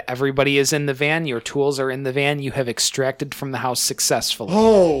sounds good. Everybody is in the van. Your tools are in the van. You have extracted from the house successfully.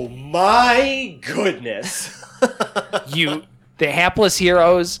 Oh my goodness. The hapless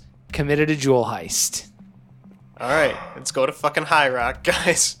heroes, committed a jewel heist. All right, let's go to fucking High Rock,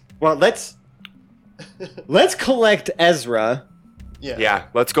 guys. Well, let's collect Ezra, Yeah,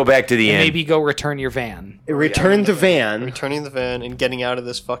 let's go back to the And inn. maybe go return your van. return the van. Returning the van and getting out of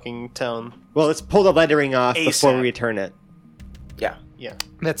this fucking town. Well, let's pull the lettering off before ASAP. we return it. Yeah. Yeah.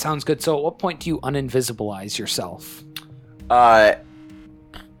 That sounds good. So at what point do you uninvisibilize yourself? Probably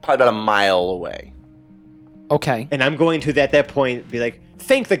about a mile away. Okay. And I'm going to, at that point, be like,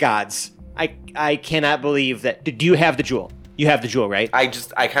 thank the gods. I cannot believe that. Do you have the jewel? You have the jewel, right? I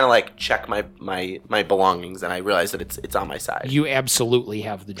kind of like check my belongings and I realize that it's on my side. You absolutely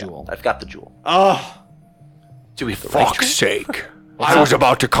have the jewel. I've got the jewel. Oh, Do we have the right Fuck's jewel? sake. I was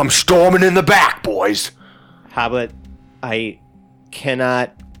about to come storming in the back, boys. Hoblet, I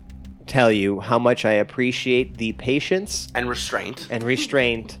cannot tell you how much I appreciate the patience And restraint. and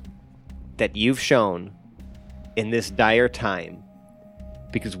restraint that you've shown in this dire time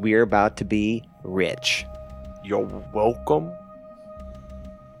because we're about to be rich. You're welcome.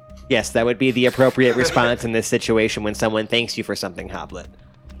 Yes, that would be the appropriate response in this situation when someone thanks you for something, Hoblet.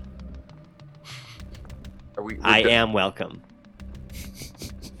 I am welcome.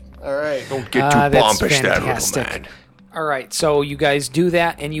 All right. Don't get too That's bombish, that fantastic. little man. All right, so you guys do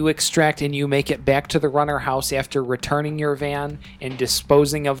that, and you extract, and you make it back to the runner house after returning your van and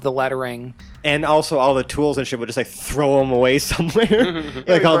disposing of the lettering. And also all the tools and shit, we'll just like throw them away somewhere.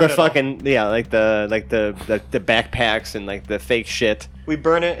 Like all the burn it fucking like the backpacks and like the fake shit We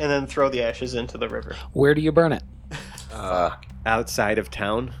burn it and then throw the ashes into the river. Where do you burn it? outside of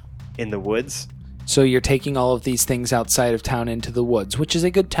town in the woods. So you're taking all of these things outside of town into the woods, which is a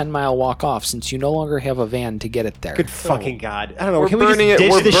good 10-mile walk off since you no longer have a van to get it there. Good fucking god! I don't know. We're Can we just burning it-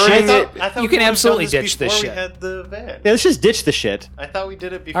 ditch we're the burning shit? it. I thought You we can would've absolutely done ditch this before shit. We had the van. Yeah, let's just ditch the shit. I thought we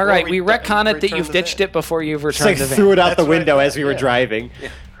did it before. All right, we returned retcon it that you've the ditched van. it before you've Just returned like the threw van. it out That's the what I window thought, as we were yeah. driving.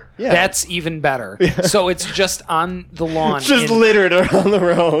 Yeah. That's even better. So it's just on the lawn. It's just in- littered around the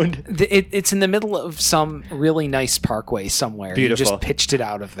road. It's in the middle of some really nice parkway somewhere. Beautiful. You just pitched it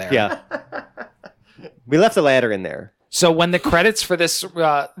out of there. Yeah. We left the ladder in there. So when the credits for this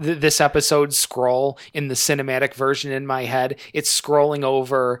this episode scroll in the cinematic version in my head, it's scrolling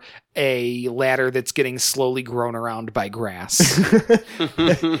over a ladder that's getting slowly grown around by grass.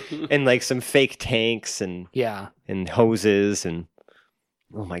 And like some fake tanks and hoses and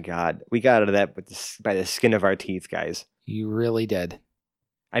oh my God, we got out of that by the skin of our teeth, guys. You really did.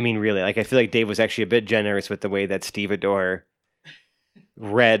 I mean, really, like I feel like Dave was actually a bit generous with the way that Stevedore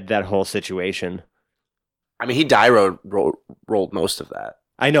read that whole situation. I mean, he die rolled most of that.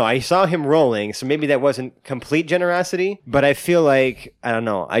 I know. I saw him rolling, so maybe that wasn't complete generosity, but I feel like, I don't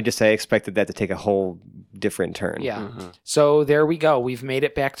know, I expected that to take a whole different turn. Yeah. Mm-hmm. So there we go. We've made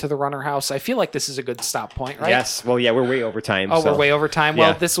it back to the Runner House. I feel like this is a good stop point, right? Yes. Well, yeah, we're way over time. Oh, we're way over time?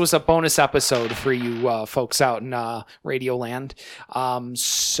 Yeah. Well, this was a bonus episode for you folks out in Radio Land.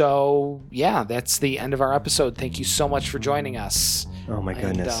 So, yeah, that's the end of our episode. Thank you so much for joining us. Oh, my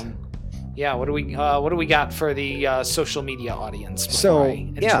goodness. Yeah, what do we got for the social media audience? So,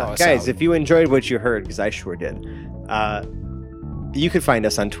 guys, if you enjoyed what you heard, because I sure did, you can find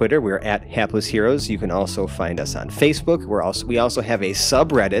us on Twitter. We're at Hapless Heroes. You can also find us on Facebook. We also have a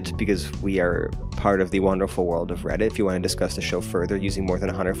subreddit because we are part of the wonderful world of Reddit. If you want to discuss the show further using more than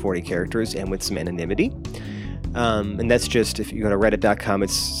 140 characters and with some anonymity. And that's just, if you go to reddit.com,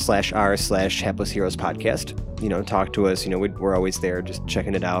 it's /r/Hapless Heroes Podcast. Talk to us. We're always there just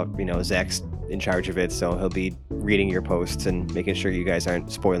checking it out. Zach's in charge of it, so he'll be reading your posts and making sure you guys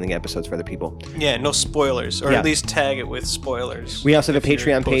aren't spoiling episodes for other people. Yeah, no spoilers, or at least tag it with spoilers. We also have a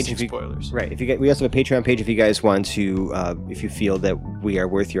Patreon page. We also have a Patreon page if you guys want to, if you feel that we are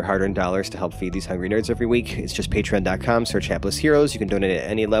worth your hard-earned dollars to help feed these hungry nerds every week. It's just patreon.com, search Hapless Heroes. You can donate at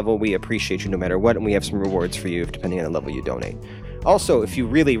any level. We appreciate you no matter what, and we have some rewards for you depending on the level you donate. Also, if you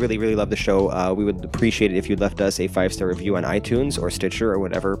really, really, really love the show, we would appreciate it if you left us a 5-star review on iTunes or Stitcher or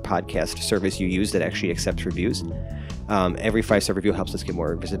whatever podcast service you use that actually accepts reviews. Every 5-star review helps us get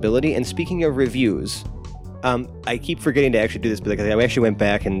more visibility. And speaking of reviews, I keep forgetting to actually do this, but I actually went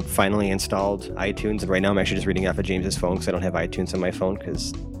back and finally installed iTunes, and right now I'm actually just reading off of James's phone because I don't have iTunes on my phone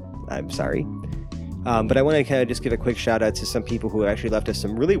because I'm sorry. But I want to kind of just give a quick shout out to some people who actually left us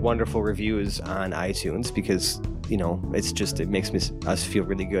some really wonderful reviews on iTunes because, it makes us feel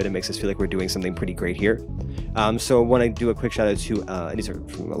really good. It makes us feel like we're doing something pretty great here. So I want to do a quick shout out to, and these are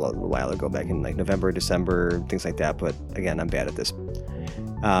from a while ago, back in like November, December, things like that. But again, I'm bad at this.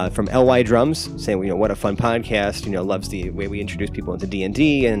 From LY Drums saying, what a fun podcast, loves the way we introduce people into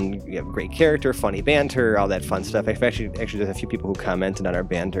D&D and you have great character, funny banter, all that fun stuff. Actually, there's a few people who commented on our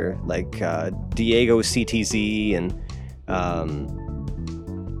banter, like Diego CTZ and,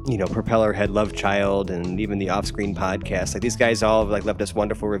 Propellerhead Love Child and even the Offscreen Podcast. Like these guys all have left us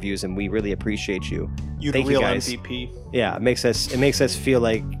wonderful reviews and we really appreciate you. Thank you guys. MVP. Yeah, it makes us feel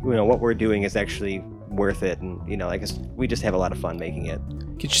like, what we're doing is actually worth it, and we just have a lot of fun making it.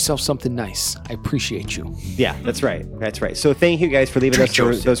 Get yourself something nice. I appreciate you. Yeah, that's right. So thank you guys for leaving us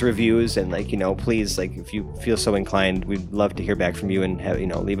those reviews, and please, if you feel so inclined, we'd love to hear back from you and have,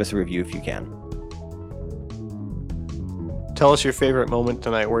 leave us a review if you can. Tell us your favorite moment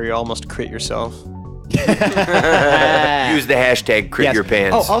tonight where you almost crit yourself. Use the hashtag crit your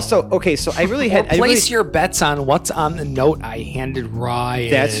pants. Oh, also, okay, so I really had... Place your bets on what's on the note I handed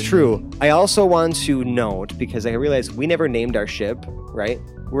Ryan. That's true. I also want to note, because I realized we never named our ship, right?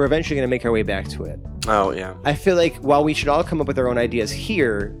 We're eventually going to make our way back to it. Oh, yeah. I feel like while we should all come up with our own ideas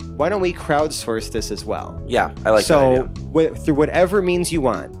here, why don't we crowdsource this as well? Yeah, I like that idea. So, through whatever means you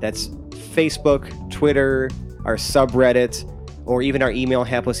want, that's Facebook, Twitter, our subreddit, or even our email,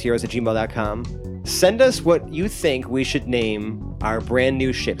 haplessheroes@gmail.com. Send us what you think we should name our brand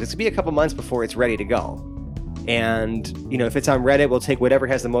new ship. It's going to be a couple months before it's ready to go. And, if it's on Reddit, we'll take whatever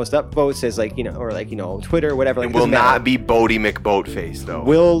has the most upvotes as Twitter, whatever. It will not be Bodie McBoatface, though.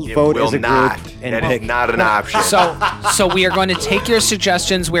 We'll vote as a group and that pick. Is not an option. So we are going to take your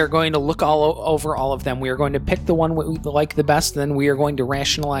suggestions. We are going to look over all of them. We are going to pick the one we like the best. Then we are going to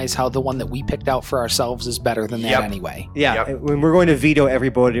rationalize how the one that we picked out for ourselves is better than that anyway. Yeah, we're going to veto every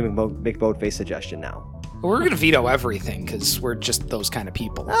Bodie McBoatface suggestion now. We're going to veto everything because we're just those kind of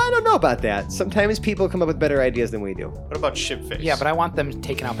people. I don't know about that. Sometimes people come up with better ideas than we do. What about ship-face? Yeah, but I want them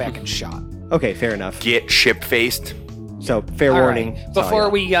taken out back and shot. Okay, fair enough. Get ship-faced. So, fair warning. Right.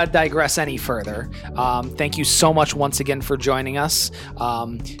 Before we digress any further, thank you so much once again for joining us.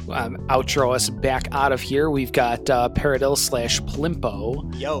 Outro us back out of here. We've got Paradil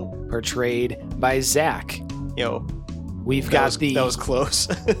 /Plimpo. Yo. Portrayed by Zach. Yo. That was close.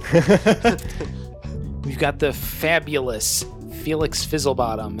 We've got the fabulous Felix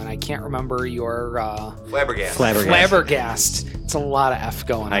Fizzlebottom, and I can't remember your... Flabbergast. Flabbergast. It's a lot of F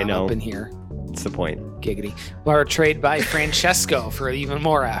going on up in here. That's the point. Giggity. Portrayed by Francesco for even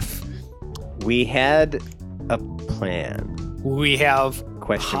more F. We had a plan. We have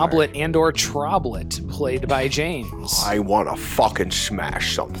Question Hoblet and or Troblet, played by James. I want to fucking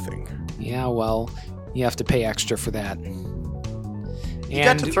smash something. Yeah, well, you have to pay extra for that. You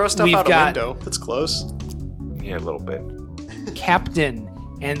got to throw stuff out a window. That's close. Yeah, a little bit. Captain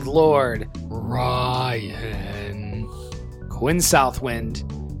and Lord Ryan. Quinn Southwind,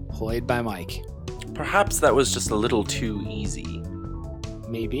 played by Mike. Perhaps that was just a little too easy.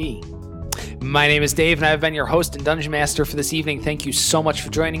 Maybe. My name is Dave, and I've been your host and Dungeon Master for this evening. Thank you so much for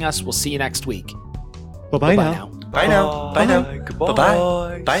joining us. We'll see you next week. Bye-bye now. Bye now. Bye now.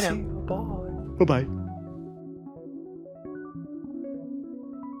 Bye-bye. Bye now. Bye-bye.